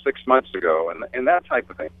bankruptcy 6 months ago, and that type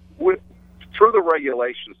of thing. Through the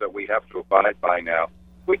regulations that we have to abide by now,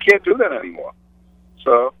 we can't do that anymore.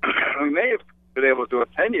 So we may have been able to do it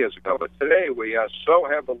 10 years ago, but today we are so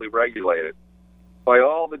heavily regulated by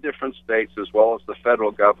all the different states as well as the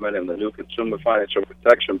federal government and the new Consumer Financial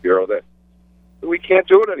Protection Bureau that we can't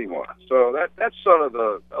do it anymore. So that's sort of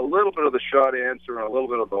a little bit of the short answer and a little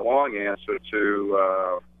bit of the long answer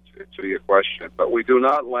to your question. But we do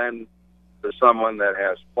not lend to someone that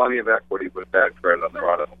has plenty of equity with bad credit on their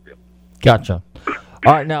automobile. Gotcha.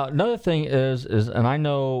 All right, now another thing is, and I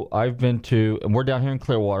know I've been to, and we're down here in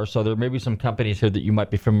Clearwater, so there may be some companies here that you might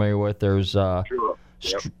be familiar with. There's Sure.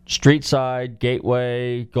 Yep. Streetside,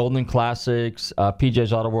 Gateway, Golden Classics,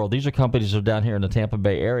 PJ's Auto World. These are companies that are down here in the Tampa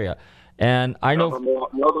Bay area. And I know them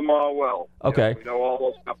all well. Okay. Yeah, we know all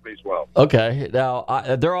those companies well. Okay. Now,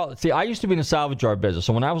 they're all. See, I used to be in the salvage yard business.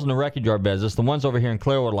 So when I was in the wreckage yard business, the ones over here in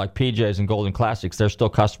Clearwater, like PJ's and Golden Classics, they're still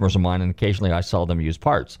customers of mine, and occasionally I sell them used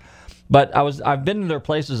parts. But I've been to their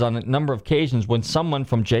places on a number of occasions when someone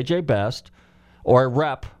from JJ Best or a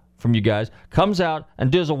rep from you guys comes out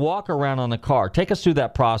and does a walk around on the car. Take us through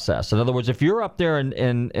that process. In other words, if you're up there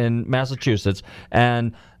in Massachusetts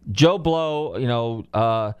and Joe Blow,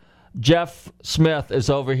 Jeff Smith is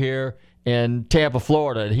over here in Tampa,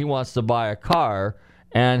 Florida, and he wants to buy a car,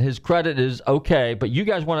 and his credit is okay, but you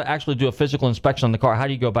guys want to actually do a physical inspection on the car. How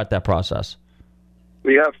do you go about that process?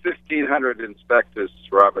 We have 1,500 inspectors,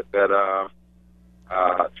 Robert, that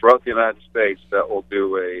throughout the United States that will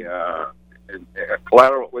do a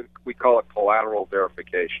collateral. We call it collateral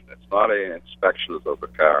verification. It's not an inspection of the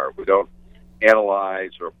car. We don't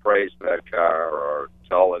analyze or appraise that car or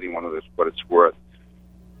tell anyone what it's worth.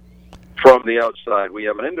 From the outside, we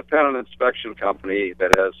have an independent inspection company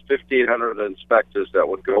that has 1,500 inspectors that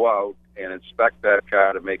would go out and inspect that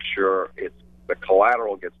car to make sure the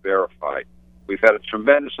collateral gets verified. We've had a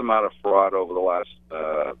tremendous amount of fraud over the last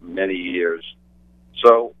many years.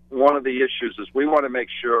 So one of the issues is we want to make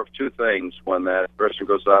sure of two things when that person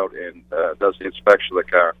goes out and does the inspection of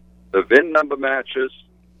the car. The VIN number matches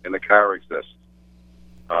and the car exists.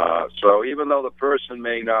 So even though the person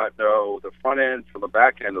may not know the front end from the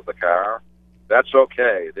back end of the car, that's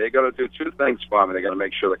okay. They're going to do two things for me. They're going to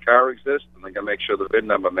make sure the car exists, and they're going to make sure the VIN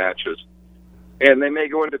number matches. And they may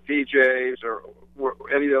go into PJ's or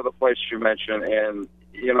any other place you mentioned, and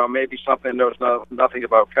maybe something knows nothing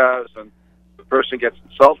about cars, and the person gets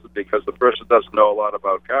insulted because the person doesn't know a lot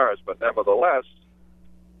about cars. But nevertheless,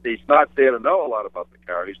 he's not there to know a lot about the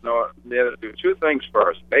car. He's there to do two things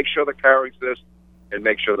first: make sure the car exists, and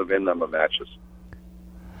make sure the VIN number matches.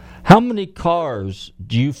 How many cars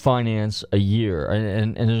do you finance a year?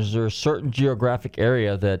 And is there a certain geographic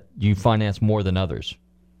area that you finance more than others?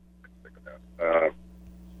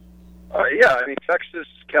 Yeah, I mean, Texas,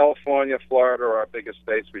 California, Florida are our biggest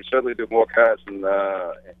states. We certainly do more cars in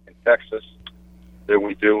Texas than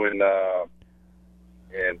we do in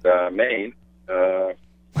Maine.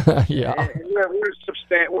 Yeah.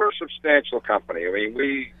 We're a substantial company. I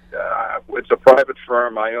mean, it's a private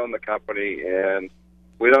firm. I own the company, and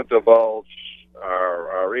we don't divulge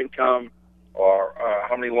our income. or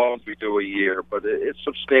how many loans we do a year, but it's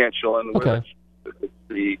substantial, and Okay.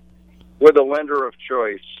 we're the lender of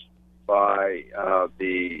choice by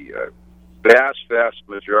the vast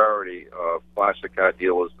majority of plastic car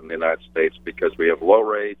dealers in the United States because we have low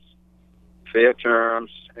rates, fair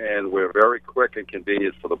terms, and we're very quick and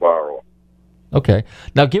convenient for the borrower. Okay.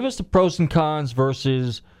 Now, give us the pros and cons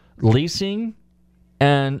versus leasing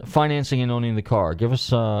and financing and owning the car. Give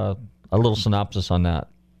us a little synopsis on that.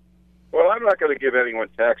 Well, I'm not going to give anyone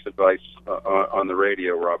tax advice on the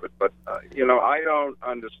radio, Robert, but, I don't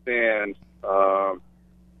understand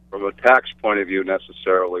from a tax point of view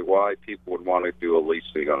necessarily why people would want to do a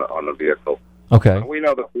leasing on a vehicle. Okay. We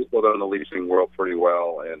know the people that are in the leasing world pretty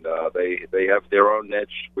well, and they have their own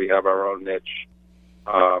niche. We have our own niche.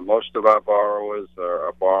 Most of our borrowers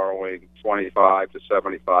are borrowing $25,000 to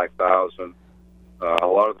 $75,000. A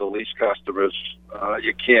lot of the lease customers,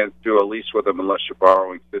 you can't do a lease with them unless you're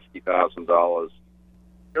borrowing $50,000.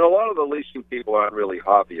 A lot of the leasing people aren't really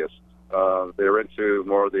hobbyists. They're into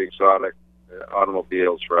more of the exotic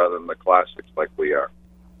automobiles rather than the classics like we are.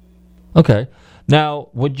 Okay. Now,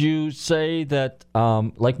 would you say that,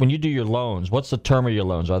 like when you do your loans, what's the term of your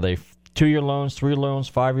loans? Are they 2-year loans, 3 loans,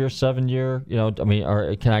 5 year, 7 year?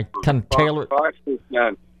 Or can I kind of tailor it? 5 to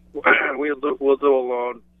 10. We'll do a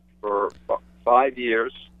loan for 5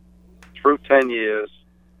 years through 10 years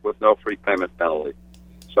with no prepayment penalty.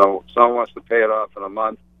 So if someone wants to pay it off in a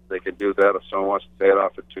month, they can do that. If someone wants to pay it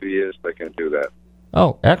off in 2 years, they can do that.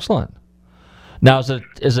 Oh, excellent. Now, is it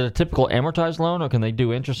a typical amortized loan, or can they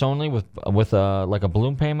do interest only with like a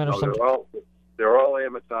balloon payment or something? They're all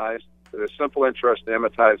amortized. They're simple interest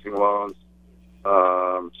amortizing loans.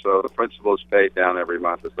 So the principal is paid down every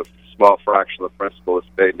month. It's a small fraction of the principal is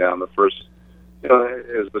paid down. The first,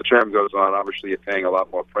 as the term goes on, obviously you're paying a lot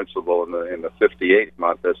more principal in the 58th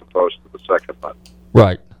month as opposed to the second month.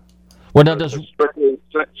 Right. Well, now it's strictly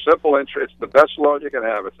simple interest. It's the best loan you can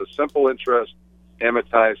have. It's a simple interest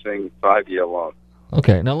amortizing 5-year loan.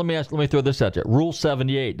 Okay. Now let me throw this at you. Rule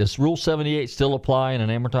 78. Does Rule 78 still apply in an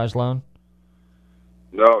amortized loan?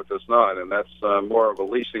 No, it does not, and that's more of a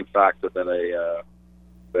leasing factor than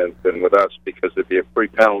than with us because it'd be a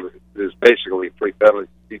pre-penalty. There's basically a prepayment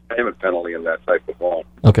penalty in that type of loan.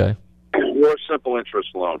 Okay. Or a simple interest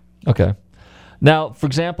loan. Okay. Now, for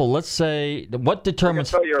example, let's say what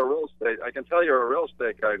determines. I can tell you're a real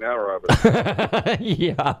estate guy now, Robert.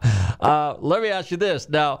 Yeah. Let me ask you this.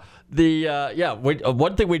 Now,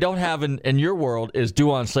 one thing we don't have in your world is due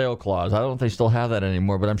on sale clause. I don't know if they still have that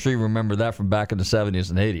anymore, but I'm sure you remember that from back in the 70s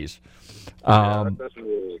and 80s. That doesn't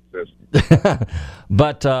really exist.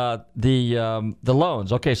 But the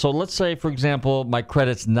loans. Okay, so let's say, for example, my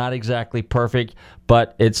credit's not exactly perfect,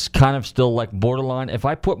 but it's kind of still like borderline. If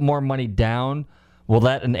I put more money down, will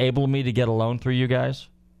that enable me to get a loan through you guys?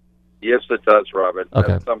 Yes, it does, Robert.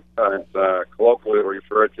 Okay. That's sometimes colloquially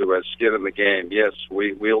referred to as skin in the game. Yes,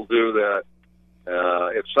 we'll do that.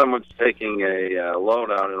 If someone's taking a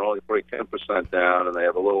loan out and only putting 10% down and they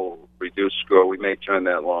have a little reduced score, we may turn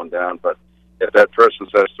that loan down. But if that person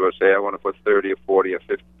says to us, hey, I want to put 30 or 40 or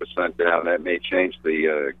 50% down, that may change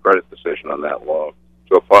the credit decision on that loan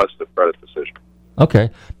to a positive credit decision.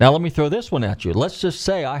 Okay. Now let me throw this one at you. Let's just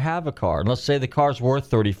say I have a car, and let's say the car's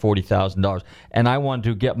worth $30,000, $40,000, and I want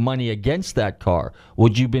to get money against that car.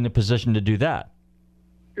 Would you be in a position to do that?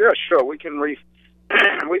 Yeah, sure. We can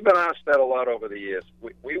We've been asked that a lot over the years.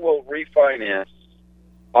 We will refinance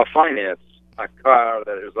or finance a car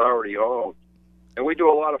that is already owned. And we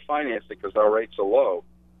do a lot of financing because our rates are low.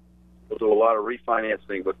 We'll do a lot of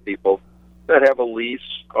refinancing with people that have a lease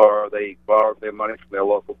or they borrow their money from their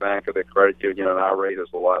local bank or their credit union, and our rate is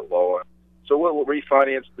a lot lower. So we'll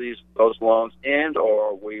refinance those loans, and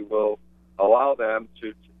or we will allow them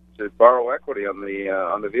to borrow equity on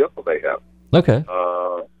the vehicle they have. Okay.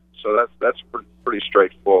 So that's pretty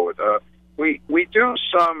straightforward. We do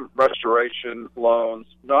some restoration loans,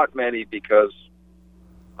 not many because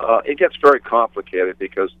it gets very complicated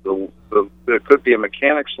because there could be a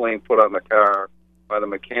mechanic's lien put on the car by the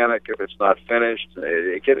mechanic if it's not finished.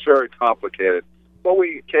 It gets very complicated. But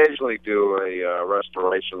we occasionally do a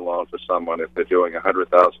restoration loan for someone if they're doing a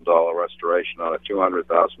 $100,000 restoration on a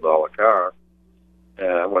 $200,000 car.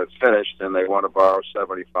 When it's finished and they want to borrow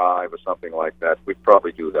 $75,000 or something like that, we'd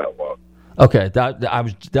probably do that loan. Okay, that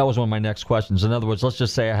was one of my next questions. In other words, let's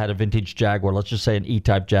just say I had a vintage Jaguar. Let's just say an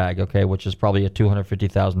E-Type Jag, okay, which is probably a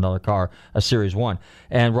 $250,000 car, a Series 1.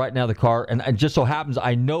 And right now the car, and it just so happens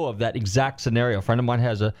I know of that exact scenario. A friend of mine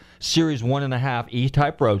has a Series 1.5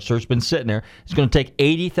 E-Type Roadster. It's been sitting there. It's going to take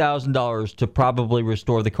 $80,000 to probably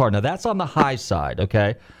restore the car. Now, that's on the high side,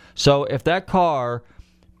 okay? So if that car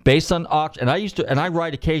based on auction, and I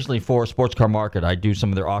write occasionally for Sports Car Market. I do some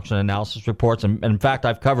of their auction analysis reports, and in fact,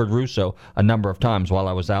 I've covered Russo a number of times while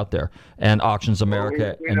I was out there, and Auctions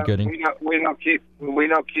America and Gooding. We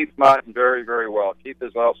know Keith Martin very, very well. Keith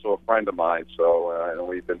is also a friend of mine, so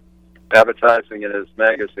we've been advertising in his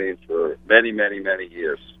magazine for many, many, many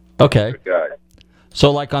years. Okay. Good guy.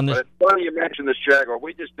 So, like on this, but it's funny you mentioned this Jaguar.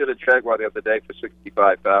 We just did a Jaguar the other day for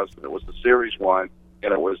 $65,000. It was the Series 1,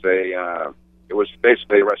 and it was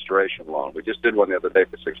basically a restoration loan. We just did one the other day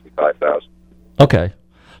for $65,000. Okay.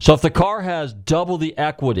 So if the car has double the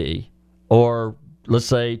equity, or let's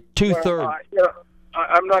say two-thirds...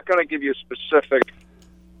 I'm not going to give you specific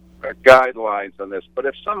guidelines on this, but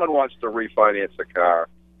if someone wants to refinance a car,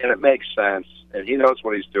 and it makes sense, and he knows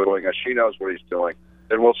what he's doing, or she knows what he's doing,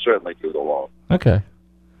 then we'll certainly do the loan. Okay.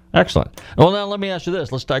 Excellent. Well, now let me ask you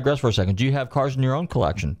this. Let's digress for a second. Do you have cars in your own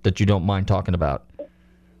collection that you don't mind talking about?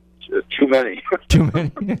 Too many. Too many?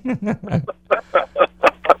 Too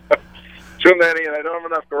many, and I don't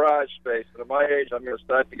have enough garage space. And at my age, I'm going to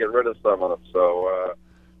start to get rid of some of them. So,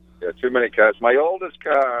 too many cars. My oldest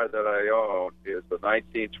car that I own is the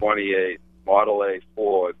 1928 Model A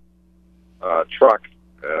Ford truck,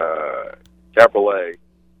 Cabriolet.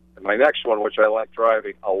 And my next one, which I like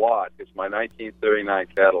driving a lot, is my 1939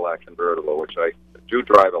 Cadillac convertible, which I do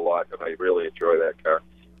drive a lot, and I really enjoy that car.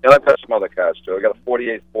 And I've got some other cars, too. I got a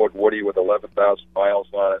 48 Ford Woody with 11,000 miles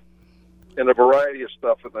on it, and a variety of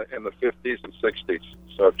stuff in the 50s and 60s.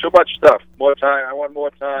 So too much stuff. More time. I want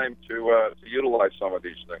more time to utilize some of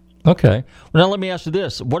these things. Okay. Well, now let me ask you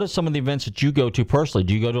this. What are some of the events that you go to personally?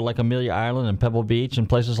 Do you go to, like, Amelia Island and Pebble Beach and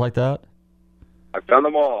places like that? I've done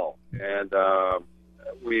them all, and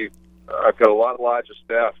I've got a lot larger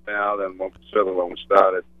staff now than certainly when we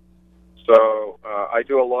started. So I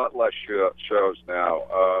do a lot less shows now.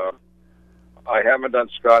 I haven't done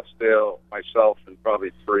Scottsdale myself in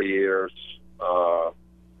probably 3 years.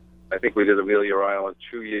 I think we did Amelia Island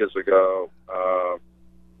 2 years ago.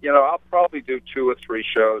 I'll probably do 2 or 3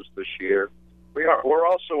 shows this year. We're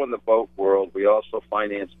also in the boat world. We also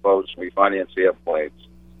finance boats. We finance airplanes.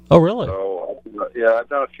 Oh, really? So, I've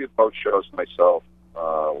done a few boat shows myself.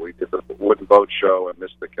 We did the Wooden Boat Show in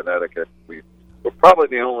Mystic, Connecticut. We're probably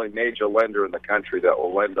the only major lender in the country that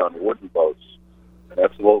will lend on wooden boats. And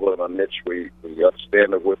that's a little bit of a niche. We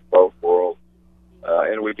understand the wood boat world,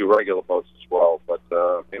 and we do regular boats as well.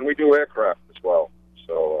 And we do aircraft as well.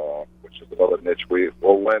 So, which is another niche.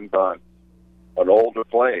 We'll lend on older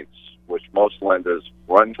planes, which most lenders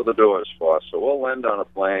run to the doors for. So we'll lend on a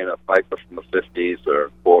plane, a Piper from the 50s or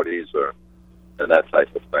 40s, and that type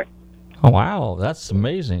of thing. Oh, wow, that's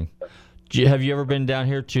amazing. Have you ever been down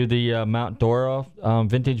here to the Mount Dora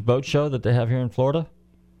Vintage Boat Show that they have here in Florida?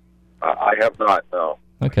 I have not, no.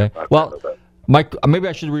 Okay. Well, maybe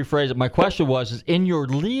I should rephrase it. My question was, in your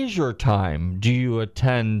leisure time, do you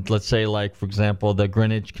attend, let's say, like, for example, the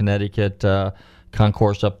Greenwich, Connecticut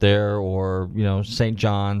concourse up there, or, St.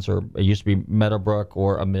 John's, or it used to be Meadowbrook,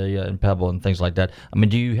 or Amelia and Pebble and things like that? I mean,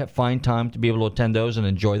 do you find time to be able to attend those and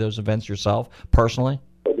enjoy those events yourself, personally?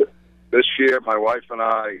 This year, my wife and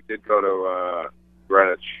I did go to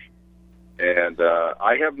Greenwich, and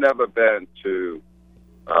I have never been to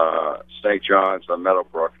St. John's or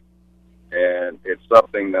Meadowbrook, and it's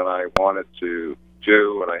something that I wanted to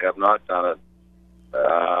do, and I have not done it.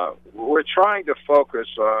 We're trying to focus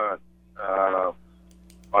on how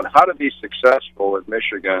to be successful in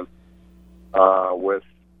Michigan with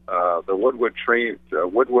the Woodward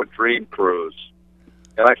Dream Cruise.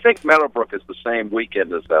 And I think Meadowbrook is the same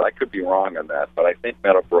weekend as that. I could be wrong on that, but I think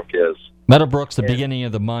Meadowbrook is. Meadowbrook's the beginning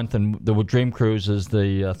of the month, and the Dream Cruise is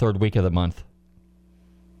the third week of the month.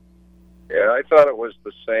 Yeah, I thought it was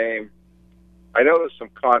the same. I know there's some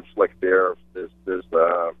conflict there.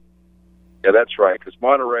 Yeah, that's right, because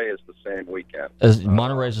Monterey is the same weekend.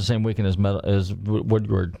 Monterey is the same weekend as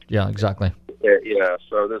Woodward. Yeah, exactly. Yeah.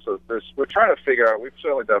 So we're trying to figure out. We've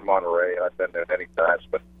certainly done Monterey, and I've been there many times,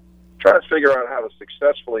 but trying to figure out how to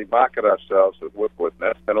successfully market ourselves with Woodward, and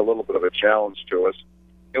that's been a little bit of a challenge to us.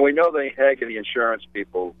 And we know the Hagerty insurance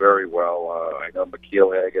people very well. I know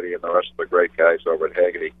McKeel Hagerty and the rest of the great guys over at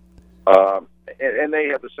Hagerty. And they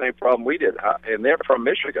have the same problem we did, and they're from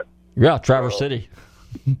Michigan. Yeah, Traverse City.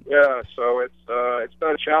 Yeah, so it's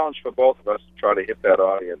been a challenge for both of us to try to hit that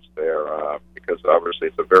audience there, because obviously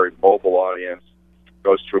it's a very mobile audience,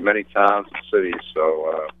 goes through many towns and cities.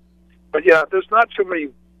 So, but yeah, there's not too many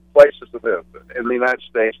places in the United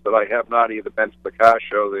States that I have not either been to the car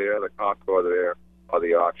show there, the Concours there, or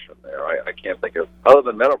the auction there. I can't think of, other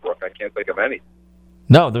than Meadowbrook, I can't think of any.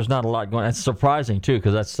 No, there's not a lot going on. It's surprising, too,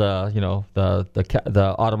 because that's, the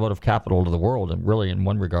automotive capital of the world, and really in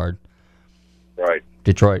one regard. Right.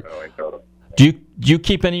 Detroit. So I go to Do you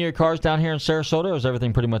keep any of your cars down here in Sarasota, or is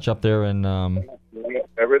everything pretty much up there in...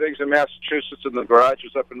 Everything's in Massachusetts, and the garage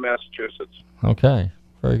is up in Massachusetts. Okay,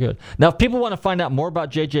 very good. Now, if people want to find out more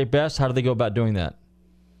about JJ Best, how do they go about doing that?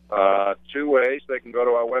 2 ways. They can go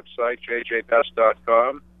to our website,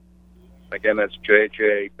 jjbest.com. Again, that's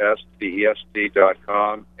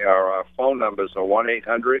jjbest.com. Our phone numbers are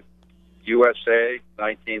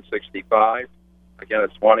 1-800-USA-1965. Again,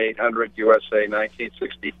 it's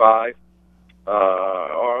 1-800-USA-1965.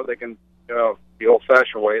 Or they can, the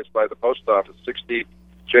old-fashioned way is by the post office, 60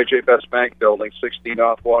 J.J. Best Bank Building, 60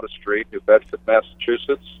 North Water Street, New Bedford,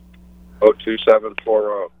 Massachusetts,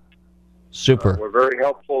 02740. Super. We're very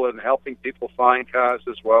helpful in helping people find cars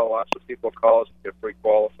as well. Lots of people call us to get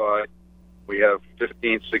pre-qualified. We have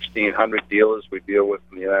 1,600 dealers we deal with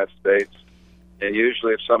in the United States. And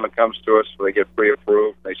usually if someone comes to us, they get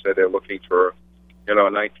pre-approved, they say they're looking for, a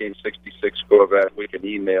 1966 Corvette, we can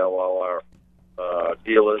email all our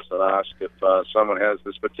dealers and ask if someone has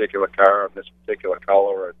this particular car in this particular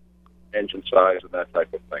color and engine size and that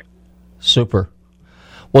type of thing. Super.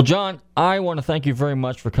 Well, John, I want to thank you very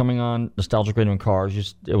much for coming on Nostalgic Radio and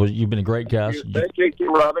Cars. You've been a great guest. Thank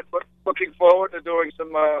you, Robert. Looking forward to doing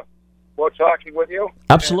some more talking with you.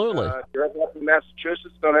 Absolutely. And, if you're ever up in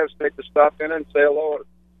Massachusetts, don't hesitate to stop in and say hello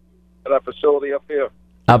at our facility up here.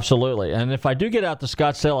 Absolutely. And if I do get out to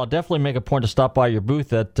Scottsdale, I'll definitely make a point to stop by your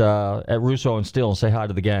booth at Russo and Steele and say hi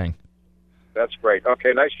to the gang. That's great.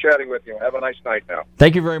 Okay, nice chatting with you. Have a nice night now.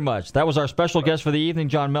 Thank you very much. That was our special guest for the evening,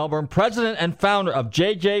 John Melbon, president and founder of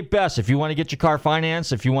JJ Best. If you want to get your car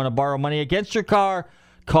financed, if you want to borrow money against your car,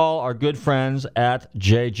 call our good friends at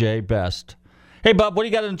JJ Best. Hey, Bub, what do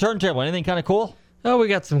you got on the turntable? Anything kind of cool? Oh, we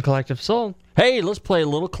got some Collective Soul. Hey, let's play a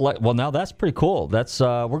little Well, now that's pretty cool. That's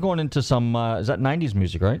we're going into some. Is that 90s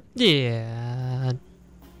music, right? Yeah.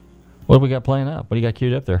 What do we got playing up? What do you got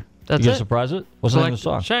queued up there? That's you gonna it. surprise it? What's the name of the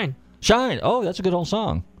song? Shine. Shine. Oh, that's a good old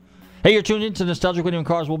song. Hey, you're tuned in to Nostalgic Radio and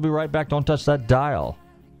Cars. We'll be right back. Don't touch that dial.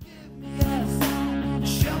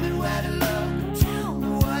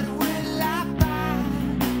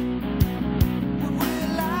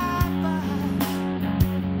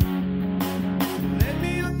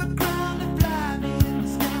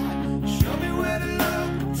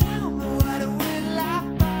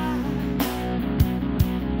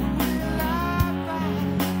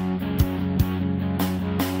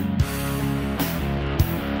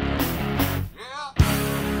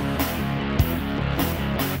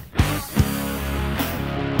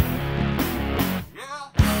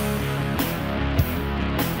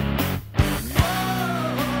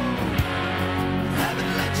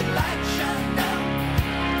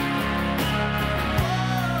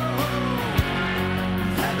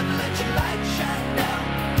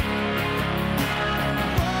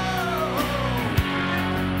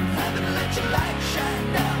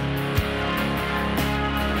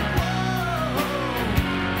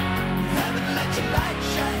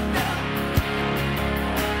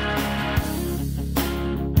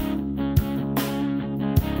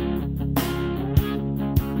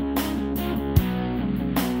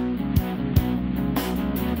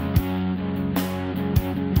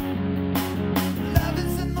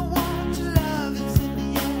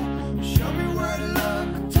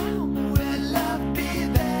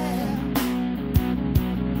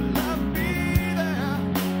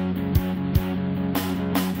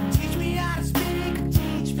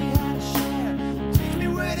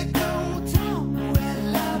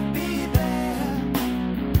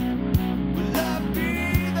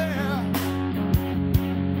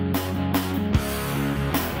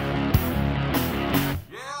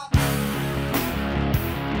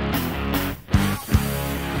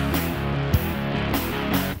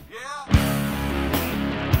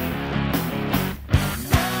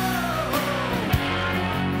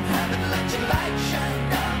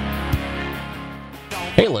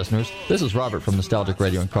 Hey listeners, this is Robert from Nostalgic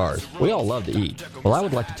Radio and Cars. We all love to eat. Well, I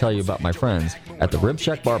would like to tell you about my friends at the Rib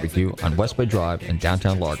Shack Barbecue on West Bay Drive in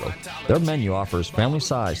downtown Largo. Their menu offers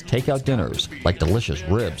family-sized takeout dinners like delicious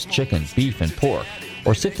ribs, chicken, beef, and pork,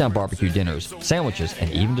 or sit-down barbecue dinners, sandwiches,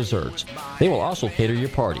 and even desserts. They will also cater your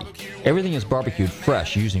party. Everything is barbecued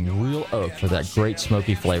fresh using real oak for that great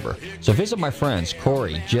smoky flavor. So visit my friends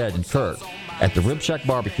Corey, Jed, and Kurt at the Rib Shack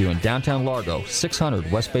Barbecue in downtown Largo,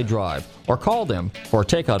 600 West Bay Drive, or call them for a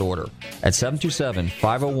takeout order at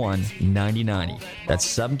 727-501-9090. That's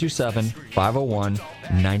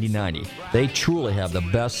 727-501-9090. They truly have the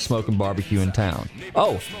best smoking barbecue in town.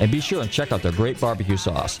 Oh, and be sure and check out their great barbecue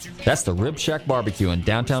sauce. That's the Rib Shack Barbecue in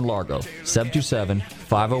downtown Largo,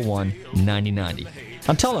 727-501-9090.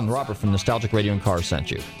 Until then, Robert from Nostalgic Radio and Cars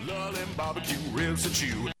sent you.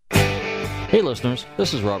 Hey listeners,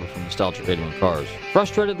 this is Robert from Nostalgic Radio and Cars.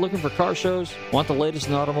 Frustrated looking for car shows? Want the latest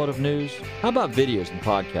in automotive news? How about videos and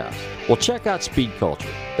podcasts? Well, check out Speed Culture,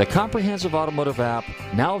 the comprehensive automotive app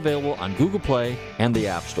now available on Google Play and the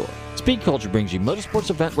App Store. Speed Culture brings you motorsports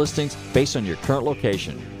event listings based on your current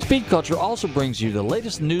location. Speed Culture also brings you the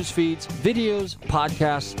latest news feeds, videos,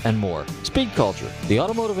 podcasts, and more. Speed Culture, the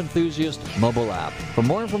automotive enthusiast mobile app. For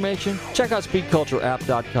more information, check out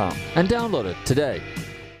speedcultureapp.com and download it today.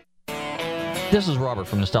 This is Robert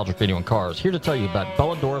from Nostalgic Radio and Cars, here to tell you about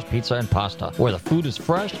Bellador's Pizza and Pasta, where the food is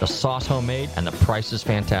fresh, the sauce homemade, and the price is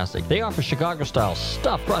fantastic. They offer Chicago-style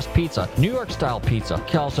stuffed crust pizza, New York-style pizza,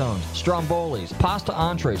 calzones, strombolis, pasta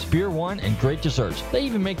entrees, beer, wine, and great desserts. They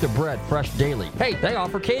even make their bread fresh daily. Hey, they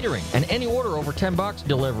offer catering, and any order over $10,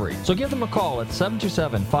 delivery. So give them a call at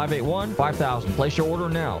 727-581-5000. Place your order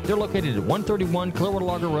now. They're located at 131 Clearwater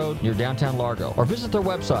Largo Road near downtown Largo, or visit their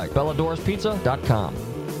website, belladorspizza.com.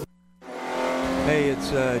 Hey, it's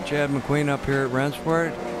Chad McQueen up here at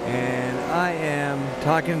Rensport, and I am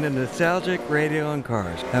talking to Nostalgic Radio and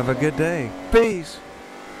Cars. Have a good day. Peace.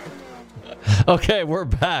 Okay, we're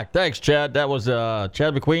back. Thanks, Chad. That was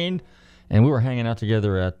Chad McQueen, and we were hanging out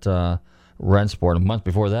together at Rensport. A month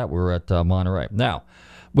before that, we were at Monterey. Now,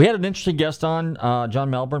 we had an interesting guest on, John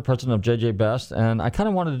Melbon, president of JJ Best, and I kind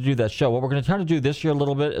of wanted to do that show. What we're going to try to do this year a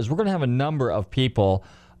little bit is we're going to have a number of people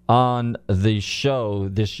on the show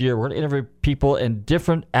this year. We're going to interview people in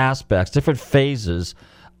different aspects, different phases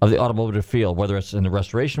of the automotive field, whether it's in the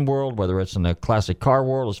restoration world, whether it's in the classic car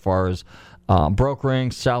world as far as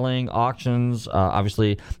brokering, selling, auctions,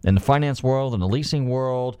 obviously in the finance world, in the leasing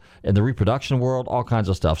world, in the reproduction world, all kinds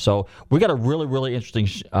of stuff. So we got a really, really interesting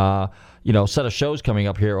set of shows coming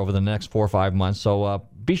up here over the next 4 or 5 months. So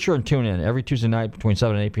be sure and tune in every Tuesday night between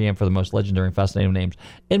 7 and 8 p.m. for the most legendary and fascinating names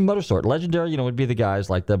in motorsport. Legendary, would be the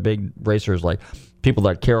guys like the big racers, like people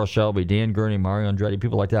like Carroll Shelby, Dan Gurney, Mario Andretti,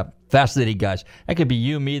 people like that. Fascinating guys. That could be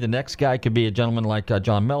you, me. The next guy could be a gentleman like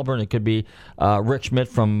John Melbourne. It could be Rick Schmidt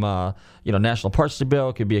from National Parts Depot.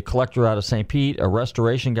 It could be a collector out of St. Pete, a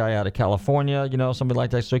restoration guy out of California. Somebody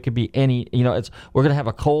like that. So it could be any. We're going to have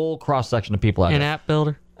a whole cross section of people out there. An app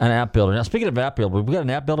builder. An app builder. Now, speaking of app builder, we got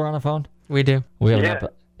an app builder on the phone. We do. We have an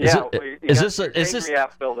app. Is this Angry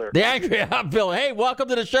App Builder? The Angry App Builder. Hey, welcome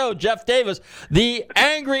to the show, Jeff Davis, the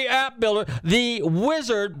Angry App Builder, the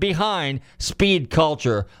wizard behind Speed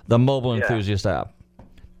Culture, the mobile enthusiast app.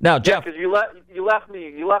 Now, Jeff, because you left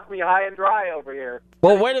me high and dry over here.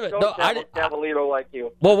 Well, wait a minute. No, I didn't Cavallito like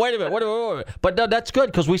you. Well, wait a minute. But no, that's good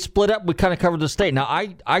because we split up. We kind of covered the state. Now,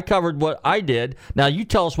 I covered what I did. Now, you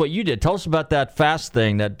tell us what you did. Tell us about that fast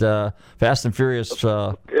thing, that Fast and Furious. It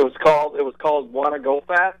was called Wanna Go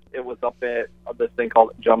Fast. It was up at this thing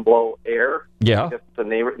called Jumbo Air. Yeah. It's a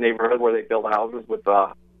neighborhood where they build houses with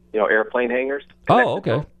airplane hangars. Oh,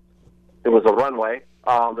 okay. It was a runway.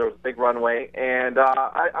 There was a big runway, and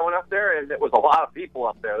I went up there, and there was a lot of people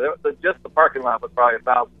up there. Just the parking lot was probably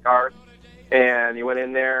 1,000 cars, and you went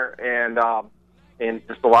in there, and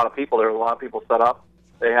just a lot of people. There were a lot of people set up.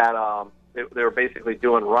 They had they were basically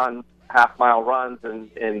doing runs, half-mile runs, and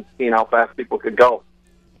seeing how fast people could go.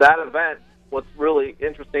 That event, what's really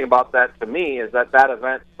interesting about that to me is that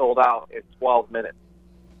event sold out in 12 minutes.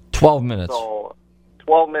 12 minutes. So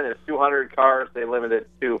 12 minutes, 200 cars they limited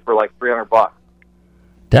to for like $300.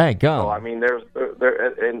 Dang, So I mean, there,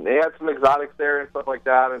 and they had some exotics there and stuff like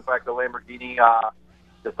that. In fact, the Lamborghini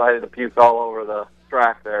decided to puke all over the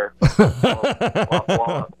track there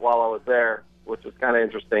while I was there, which was kind of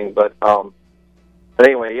interesting. But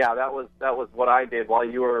anyway, yeah, that was what I did while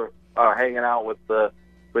you were hanging out with the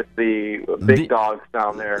big dogs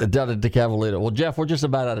down there. Down at DeCavallito. Well, Jeff, we're just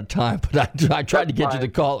about out of time, but I tried to get you to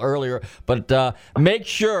call earlier. But make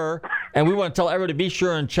sure, and we want to tell everybody, be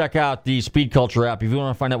sure and check out the Speed Culture app. If you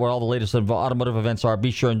want to find out what all the latest automotive events are,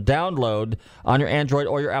 be sure and download on your Android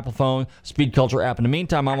or your Apple phone Speed Culture app. In the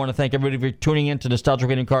meantime, I want to thank everybody for tuning in to Nostalgic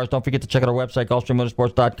Radio and Cars. Don't forget to check out our website,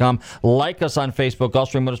 GulfstreamMotorsports.com. Like us on Facebook,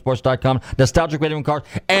 GulfstreamMotorsports.com, Nostalgic Radio and Cars,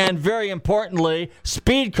 and very importantly,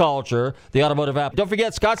 Speed Culture, the automotive app. Don't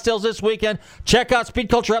forget, Scottsdale's this weekend. Check out Speed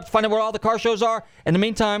Culture app to find out where all the car shows are. In the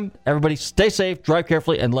meantime, everybody stay safe, drive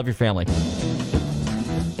carefully, and love your family. I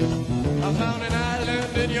found an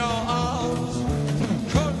island in your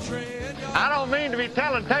arms, country in your... I don't mean to be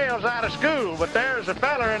telling tales out of school, but there's a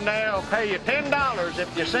feller in there who'll pay you $10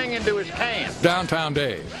 if you sing into his can. Downtown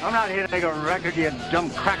Dave. I'm not here to make a record, you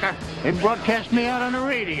dumb cracker. They broadcast me out on the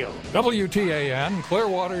radio. WTAN,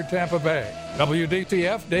 Clearwater, Tampa Bay.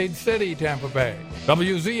 WDTF, Dade City, Tampa Bay.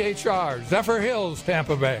 WZHR, Zephyr Hills,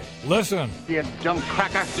 Tampa Bay. Listen. You dumb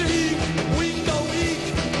cracker. See, we